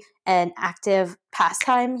literally an active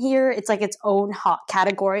pastime here. It's like its own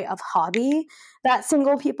category of hobby that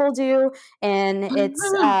single people do. And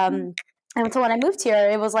and so when I moved here,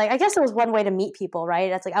 it was like, I guess it was one way to meet people,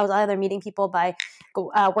 right? It's like I was either meeting people by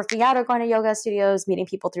working out or going to yoga studios, meeting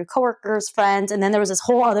people through coworkers, friends, and then there was this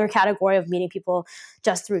whole other category of meeting people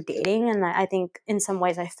just through dating. And I think in some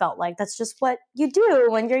ways I felt like that's just what you do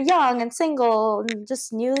when you're young and single and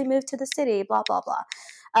just newly moved to the city, blah, blah, blah.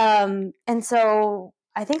 And so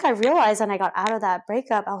I think I realized when I got out of that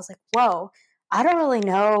breakup, I was like, whoa, I don't really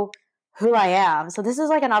know who I am. So this is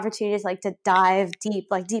like an opportunity to like to dive deep,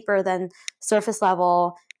 like deeper than surface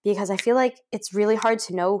level, because I feel like it's really hard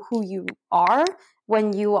to know who you are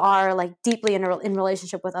when you are like deeply in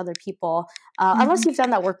relationship with other people, unless you've done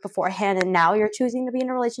that work beforehand and now you're choosing to be in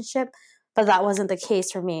a relationship. But that wasn't the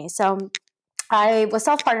case for me. So I was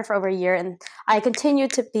self-partnered for over a year, and I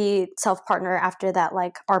continued to be self-partner after that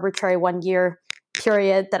like arbitrary 1 year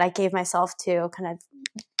period that I gave myself to kind of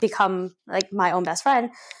become like my own best friend,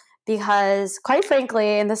 because quite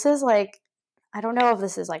frankly, and this is like, I don't know if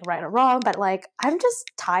this is like right or wrong, but like I'm just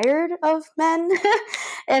tired of men,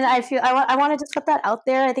 and I want to just put that out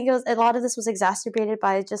there. I think it was a lot of this was exacerbated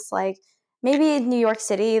by just like maybe in New York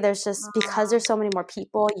City. There's just because there's so many more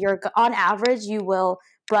people. You're on average you will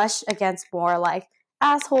brush against more like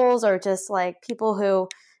assholes or just like people who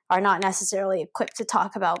are not necessarily equipped to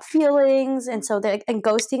talk about feelings, and so and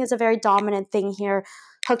ghosting is a very dominant thing here.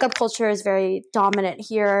 Hookup culture is very dominant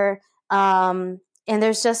here. And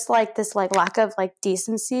there's just like this like lack of like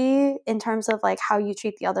decency in terms of like how you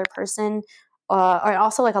treat the other person, or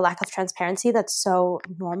also like a lack of transparency that's so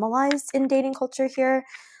normalized in dating culture here.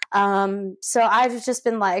 So I've just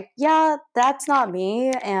been like, yeah, that's not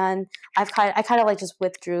me, and I kind of like just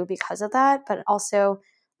withdrew because of that. But also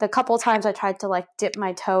the couple times I tried to like dip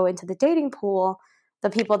my toe into the dating pool,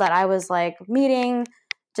 the people that I was like meeting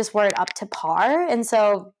just weren't up to par, and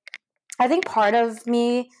so I think part of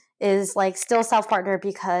me is like still self partner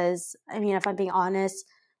because, I mean, if I'm being honest,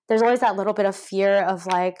 there's always that little bit of fear of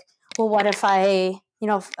like, well, what if I,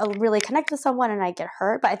 really connect with someone and I get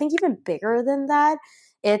hurt? But I think even bigger than that,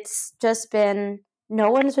 it's just been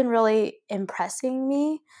no one's been really impressing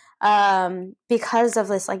me, because of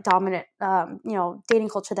this like dominant, dating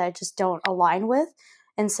culture that I just don't align with.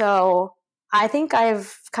 And so I think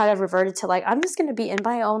I've kind of reverted to like, I'm just going to be in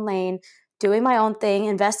my own lane, doing my own thing,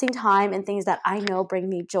 investing time in things that I know bring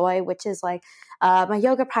me joy, which is like my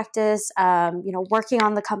yoga practice, working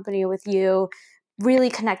on the company with you, really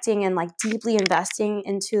connecting and like deeply investing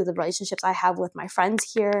into the relationships I have with my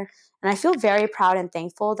friends here. And I feel very proud and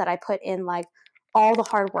thankful that I put in like all the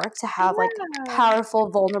hard work to have like powerful,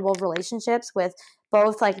 vulnerable relationships with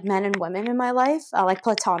both like men and women in my life, like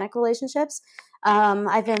platonic relationships.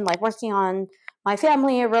 I've been like working on my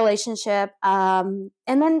family relationship, and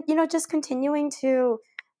then just continuing to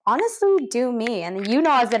honestly do me. And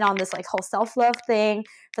I've been on this like whole self-love thing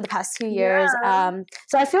for the past 2 years,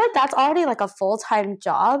 so I feel like that's already like a full-time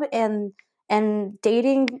job, and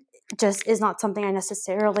dating just is not something I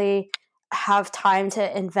necessarily have time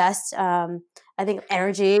to invest, I think,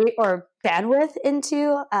 energy or bandwidth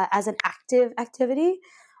into, as an active activity.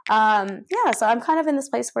 Yeah, so I'm kind of in this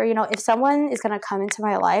place where, if someone is going to come into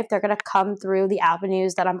my life, they're going to come through the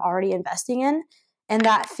avenues that I'm already investing in. And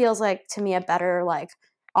that feels like to me a better like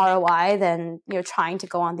ROI than, trying to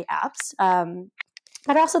go on the apps.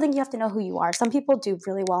 But I also think you have to know who you are. Some people do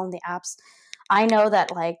really well on the apps. I know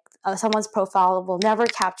that like someone's profile will never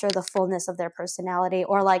capture the fullness of their personality,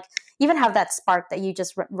 or like even have that spark that you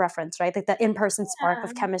just referenced, right? Like that in-person spark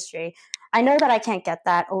of chemistry. I know that I can't get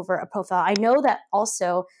that over a profile. I know that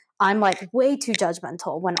also I'm like way too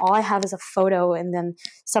judgmental when all I have is a photo and then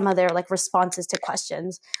some of their like responses to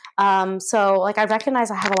questions. So like I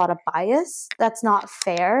recognize I have a lot of bias. That's not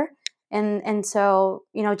fair. And so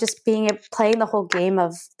just playing the whole game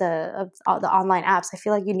of the online apps, I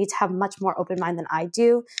feel like you need to have much more open mind than I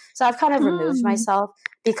do. So I've kind of removed myself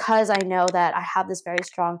because I know that I have this very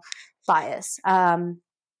strong bias.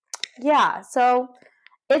 Yeah, so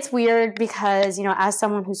it's weird because as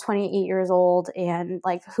someone who's 28 years old and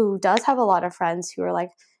like who does have a lot of friends who are like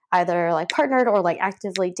either like partnered or like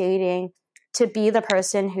actively dating, to be the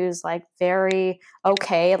person who's like very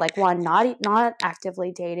okay, like one, not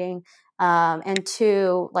actively dating, and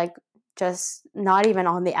two, like just not even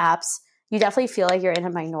on the apps, you definitely feel like you're in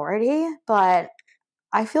a minority. But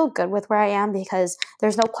I feel good with where I am because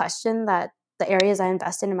there's no question that the areas I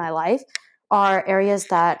invest in my life are areas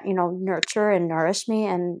that nurture and nourish me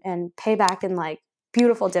and pay back in like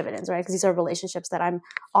beautiful dividends, right? Because these are relationships that I'm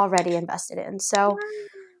already invested in. So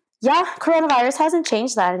yeah, coronavirus hasn't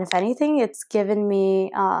changed that, and if anything, it's given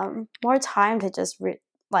me more time to just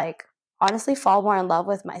like honestly fall more in love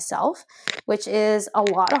with myself, which is a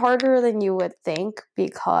lot harder than you would think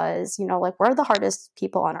because like we're the hardest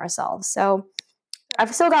people on ourselves. So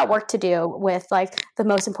I've still got work to do with like the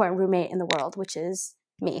most important roommate in the world, which is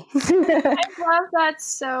me. I love that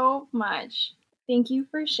so much. Thank you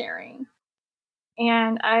for sharing.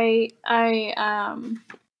 And I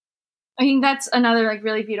think that's another like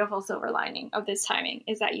really beautiful silver lining of this timing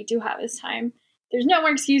is that you do have this time. There's no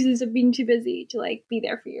more excuses of being too busy to like be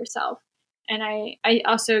there for yourself. And I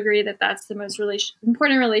also agree that that's the most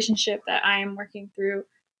important relationship that I am working through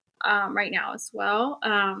right now as well.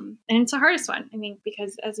 And it's the hardest one, I think,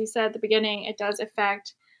 because as you said at the beginning, it does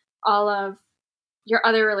affect all of your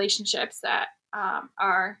other relationships that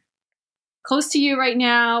are close to you right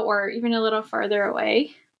now or even a little farther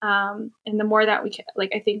away. And the more that we can,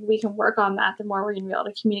 like, I think we can work on that, the more we're going to be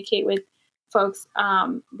able to communicate with folks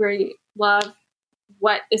we love,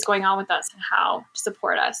 what is going on with us and how to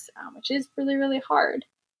support us, which is really, really hard.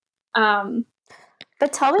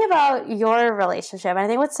 But tell me about your relationship. I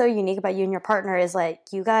think what's so unique about you and your partner is like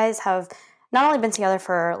you guys have not only been together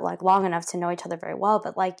for like long enough to know each other very well,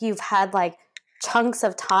 but like you've had like chunks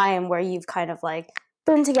of time where you've kind of like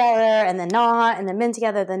been together and then not, and then been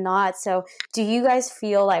together then not. So do you guys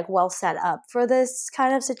feel like well set up for this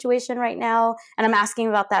kind of situation right now? And I'm asking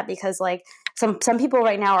about that because like some people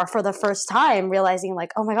right now are for the first time realizing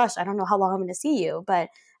like, oh my gosh, I don't know how long I'm going to see you. But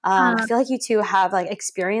I feel like you two have like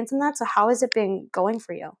experience in that. So how has it been going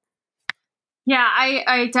for you? Yeah,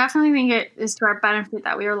 I definitely think it is to our benefit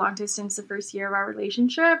that we were long distance the first year of our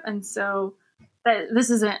relationship. And so that this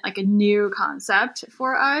isn't like a new concept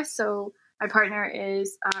for us. So my partner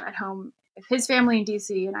is at home with his family in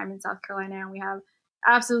DC, and I'm in South Carolina, and we have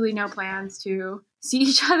absolutely no plans to see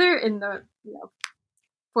each other in the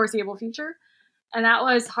foreseeable future. And that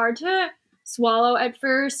was hard to swallow at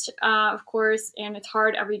first, of course, and it's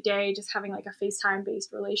hard every day just having like a FaceTime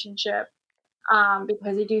based relationship,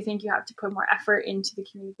 because I do think you have to put more effort into the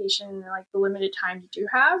communication and like the limited time you do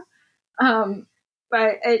have.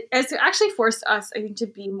 But it's actually forced us, I think, to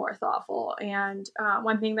be more thoughtful. And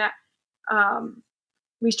one thing that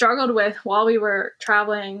we struggled with while we were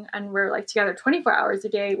traveling and we're like together 24 hours a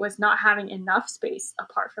day was not having enough space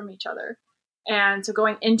apart from each other. And so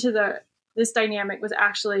going into this dynamic was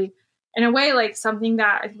actually, in a way, like something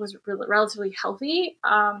that I think was relatively healthy,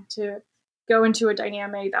 to go into a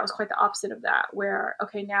dynamic that was quite the opposite of that, where,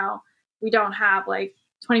 okay, now we don't have like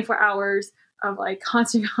 24 hours of like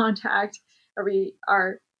constant contact, or we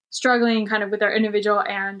are struggling kind of with our individual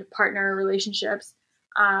and partner relationships,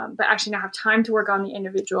 but actually now have time to work on the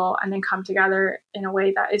individual and then come together in a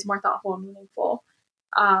way that is more thoughtful and meaningful.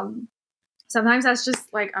 Sometimes that's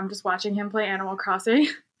just like I'm just watching him play Animal Crossing,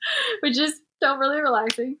 which is so really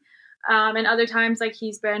relaxing. And other times, like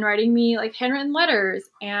he's been writing me like handwritten letters,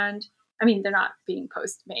 and I mean they're not being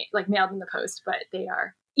mailed in the post, but they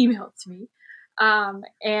are emailed to me.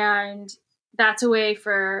 And that's a way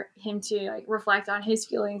for him to like reflect on his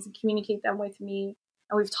feelings and communicate them with me.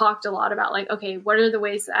 And we've talked a lot about like, okay, what are the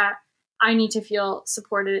ways that I need to feel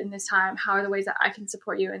supported in this time? How are the ways that I can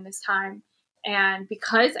support you in this time? And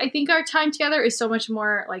because I think our time together is so much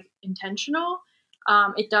more like intentional,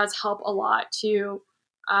 it does help a lot to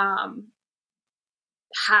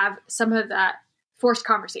have some of that forced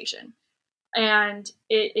conversation. And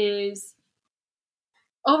it is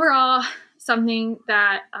overall something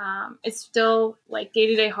that is still like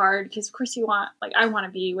day-to-day hard, because of course I want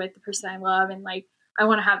to be with the person I love, and like I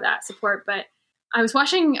want to have that support. But I was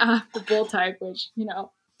watching The Bold Type, which,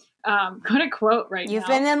 going to quote right now. You've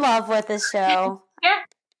been in love with this show.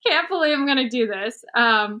 Can't believe I'm going to do this.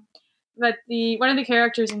 But one of the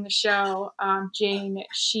characters in the show, Jane,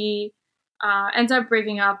 she ends up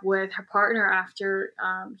breaking up with her partner after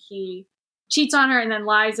he cheats on her and then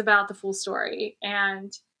lies about the full story.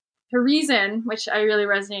 And her reason, which I really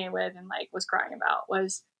resonated with and like was crying about,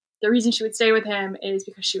 was the reason she would stay with him is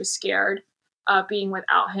because she was scared of being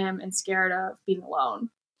without him and scared of being alone.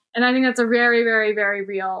 And I think that's a very, very, very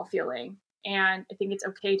real feeling. And I think it's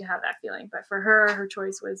okay to have that feeling. But for her, her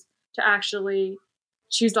choice was to actually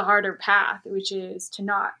choose the harder path, which is to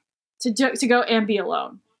go and be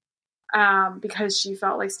alone. Because she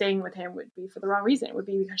felt like staying with him would be for the wrong reason. It would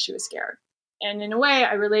be because she was scared. And in a way,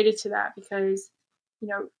 I related to that because,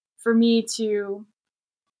 for me to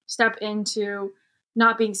step into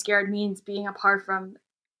not being scared means being apart from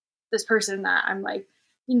this person that I'm like,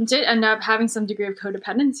 did end up having some degree of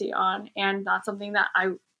codependency on. And that's something that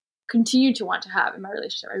I continue to want to have in my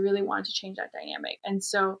relationship. I really wanted to change that dynamic. And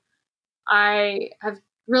so I have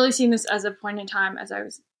really seen this as a point in time, as I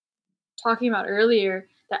was talking about earlier,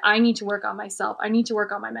 that I need to work on myself. I need to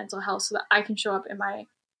work on my mental health so that I can show up in my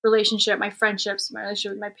relationship, my friendships, my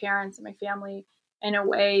relationship with my parents and my family in a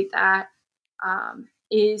way that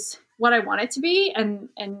is what I want it to be. And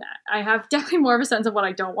I have definitely more of a sense of what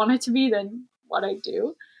I don't want it to be than what I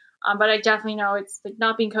do. But I definitely know it's like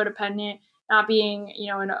not being codependent, not being,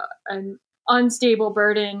 an unstable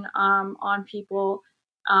burden on people,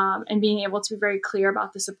 and being able to be very clear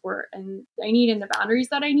about the support and I need and the boundaries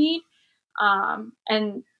that I need.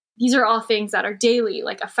 And these are all things that are daily,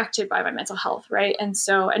 like affected by my mental health. Right. And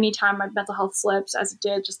so anytime my mental health slips, as it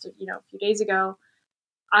did just, a few days ago,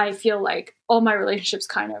 I feel like all my relationships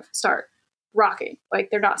kind of start rocking, like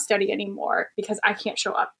they're not steady anymore because I can't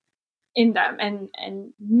show up in them.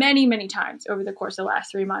 And many, many times over the course of the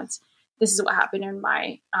last 3 months, this is what happened in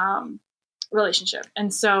my relationship.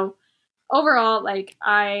 And so overall, like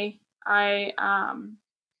I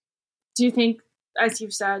do think, as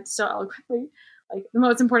you've said so eloquently, Like the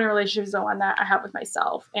most important relationship is the one that I have with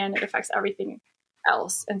myself, and it affects everything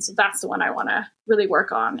else. And so that's the one I want to really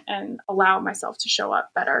work on and allow myself to show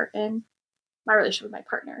up better in my relationship with my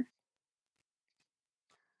partner.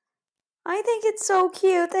 I think it's so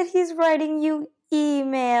cute that he's writing you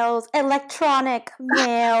emails, electronic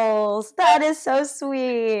mails. That is so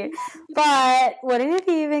sweet. But wouldn't it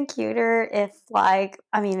be even cuter if, like,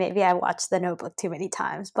 I mean, maybe I watched The Notebook too many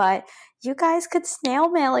times, but you guys could snail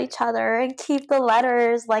mail each other and keep the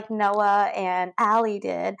letters like Noah and Allie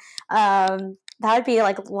did. That would be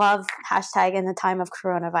like love hashtag in the time of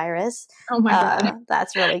coronavirus. Oh my God.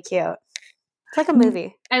 That's really cute. It's like a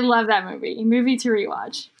movie. I love that movie. Movie to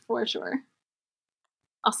rewatch for sure.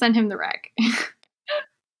 I'll send him the rec.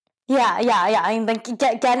 Yeah. I mean, like,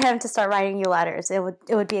 get him to start writing you letters. It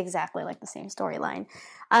would be exactly like the same storyline.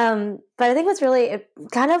 But I think what's really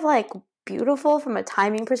kind of like beautiful from a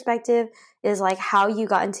timing perspective is like how you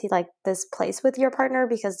got into like this place with your partner,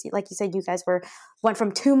 because like you said, you guys went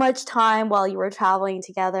from too much time while you were traveling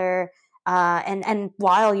together. And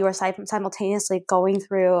while you were simultaneously going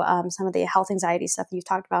through some of the health anxiety stuff that you've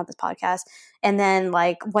talked about in this podcast, and then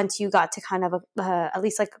like once you got to kind of at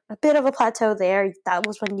least like a bit of a plateau there, that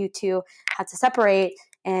was when you two had to separate,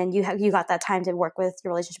 and you got that time to work with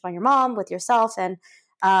your relationship on your mom, with yourself, and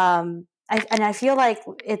I feel like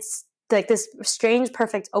it's like this strange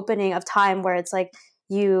perfect opening of time where it's like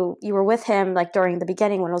you were with him like during the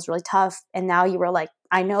beginning when it was really tough, and now you were like,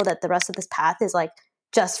 I know that the rest of this path is like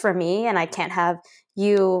just for me, and I can't have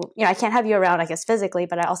you I can't have you around, I guess, physically,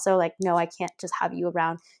 but I also like no, I can't just have you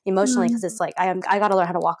around emotionally, because it's like I got to learn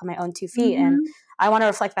how to walk on my own 2 feet. And I want to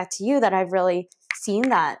reflect back to you that I've really seen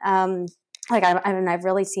that. Like I've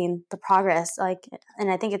really seen the progress, like,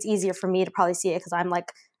 and I think it's easier for me to probably see it because I'm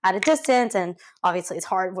like at a distance, and obviously it's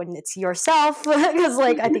hard when it's yourself because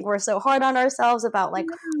like I think we're so hard on ourselves about like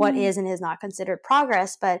what is and is not considered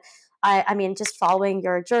progress. But I mean, just following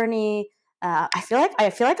your journey, I feel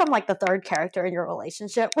like I'm like the third character in your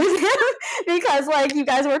relationship with him because like you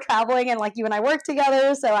guys were traveling and like you and I worked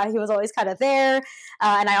together, so he was always kind of there,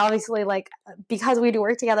 and I obviously like because we do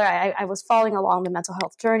work together, I was following along the mental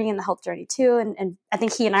health journey and the health journey too, and I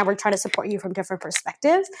think he and I were trying to support you from different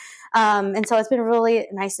perspectives, and so it's been really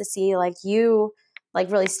nice to see like you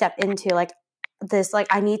like really step into like this, like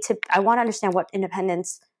I want to understand what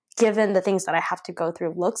independence, given the things that I have to go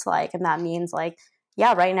through, looks like, and that means like,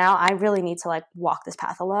 yeah, right now I really need to like walk this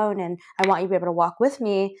path alone, and I want you to be able to walk with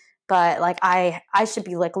me, but like I should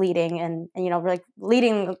be like leading, and like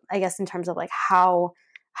leading, I guess, in terms of like how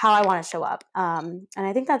I want to show up. And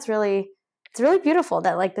I think it's really beautiful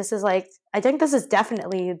that like this is like, I think this is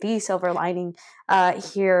definitely the silver lining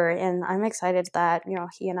here, and I'm excited that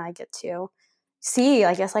he and I get to see,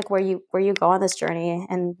 I guess, like where you go on this journey,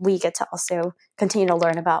 and we get to also continue to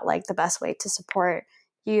learn about like the best way to support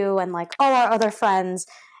you and like all our other friends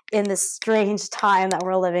in this strange time that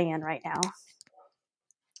we're living in right now.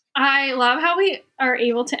 I love how we are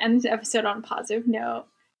able to end this episode on a positive note,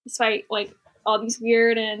 despite like all these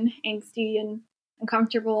weird and angsty and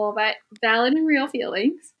uncomfortable but valid and real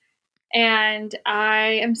feelings. And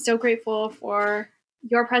I am so grateful for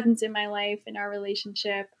your presence in my life and our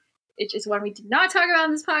relationship. It's just one we did not talk about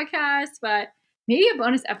in this podcast, but maybe a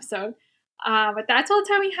bonus episode. But that's all the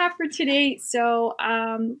time we have for today. So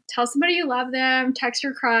tell somebody you love them, text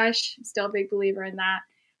your crush. I'm still a big believer in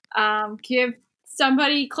that. Give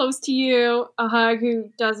somebody close to you a hug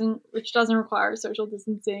which doesn't require social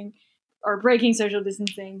distancing or breaking social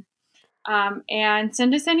distancing. And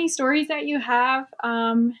send us any stories that you have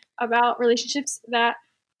about relationships that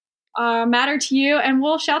matter to you, and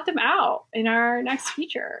we'll shout them out in our next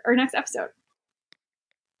feature or next episode.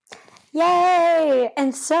 Yay!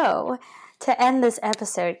 And so, to end this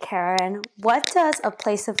episode, Karen, what does a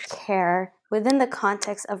place of care within the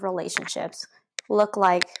context of relationships look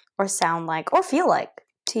like, or sound like, or feel like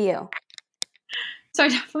to you? So I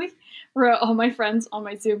definitely wrote all my friends on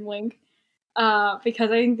my Zoom link because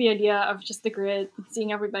I think the idea of just the grid,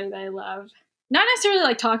 seeing everybody that I love, not necessarily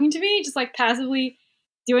like talking to me, just like passively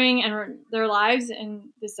doing their lives. And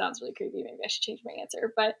this sounds really creepy. Maybe I should change my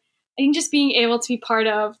answer. But I think just being able to be part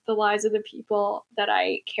of the lives of the people that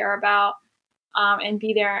I care about and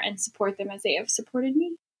be there and support them as they have supported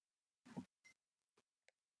me.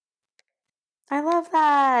 I love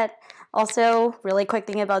that. Also, really quick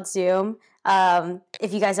thing about Zoom.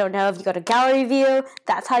 If you guys don't know, if you go to gallery view,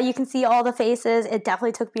 that's how you can see all the faces. It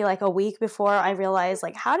definitely took me like a week before I realized,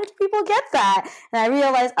 like, how did people get that? And I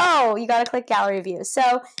realized, oh, you got to click gallery view.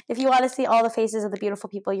 So if you want to see all the faces of the beautiful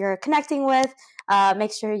people you're connecting with,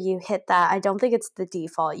 make sure you hit that. I don't think it's the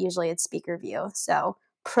default. Usually it's speaker view. So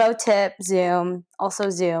Pro tip, Zoom. Also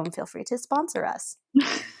Zoom, feel free to sponsor us.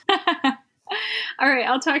 All right,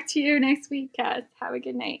 I'll talk to you next week, Cass. Have a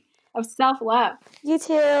good night of self-love. You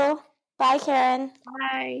too. Bye, Karen.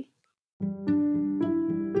 Bye.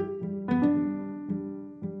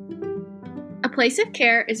 A Place of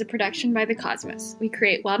Care is a production by The Cosmos. We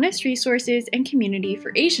create wellness resources and community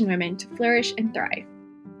for Asian women to flourish and thrive.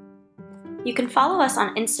 You can follow us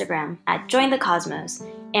on Instagram at JoinTheCosmos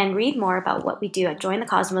and read more about what we do at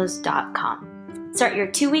jointhecosmos.com. Start your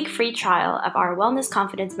 2-week free trial of our Wellness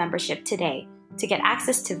Confidence membership today to get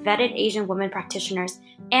access to vetted Asian women practitioners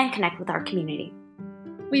and connect with our community.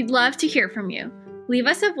 We'd love to hear from you. Leave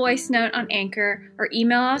us a voice note on Anchor or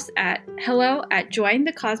email us at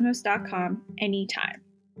hello@jointhecosmos.com anytime.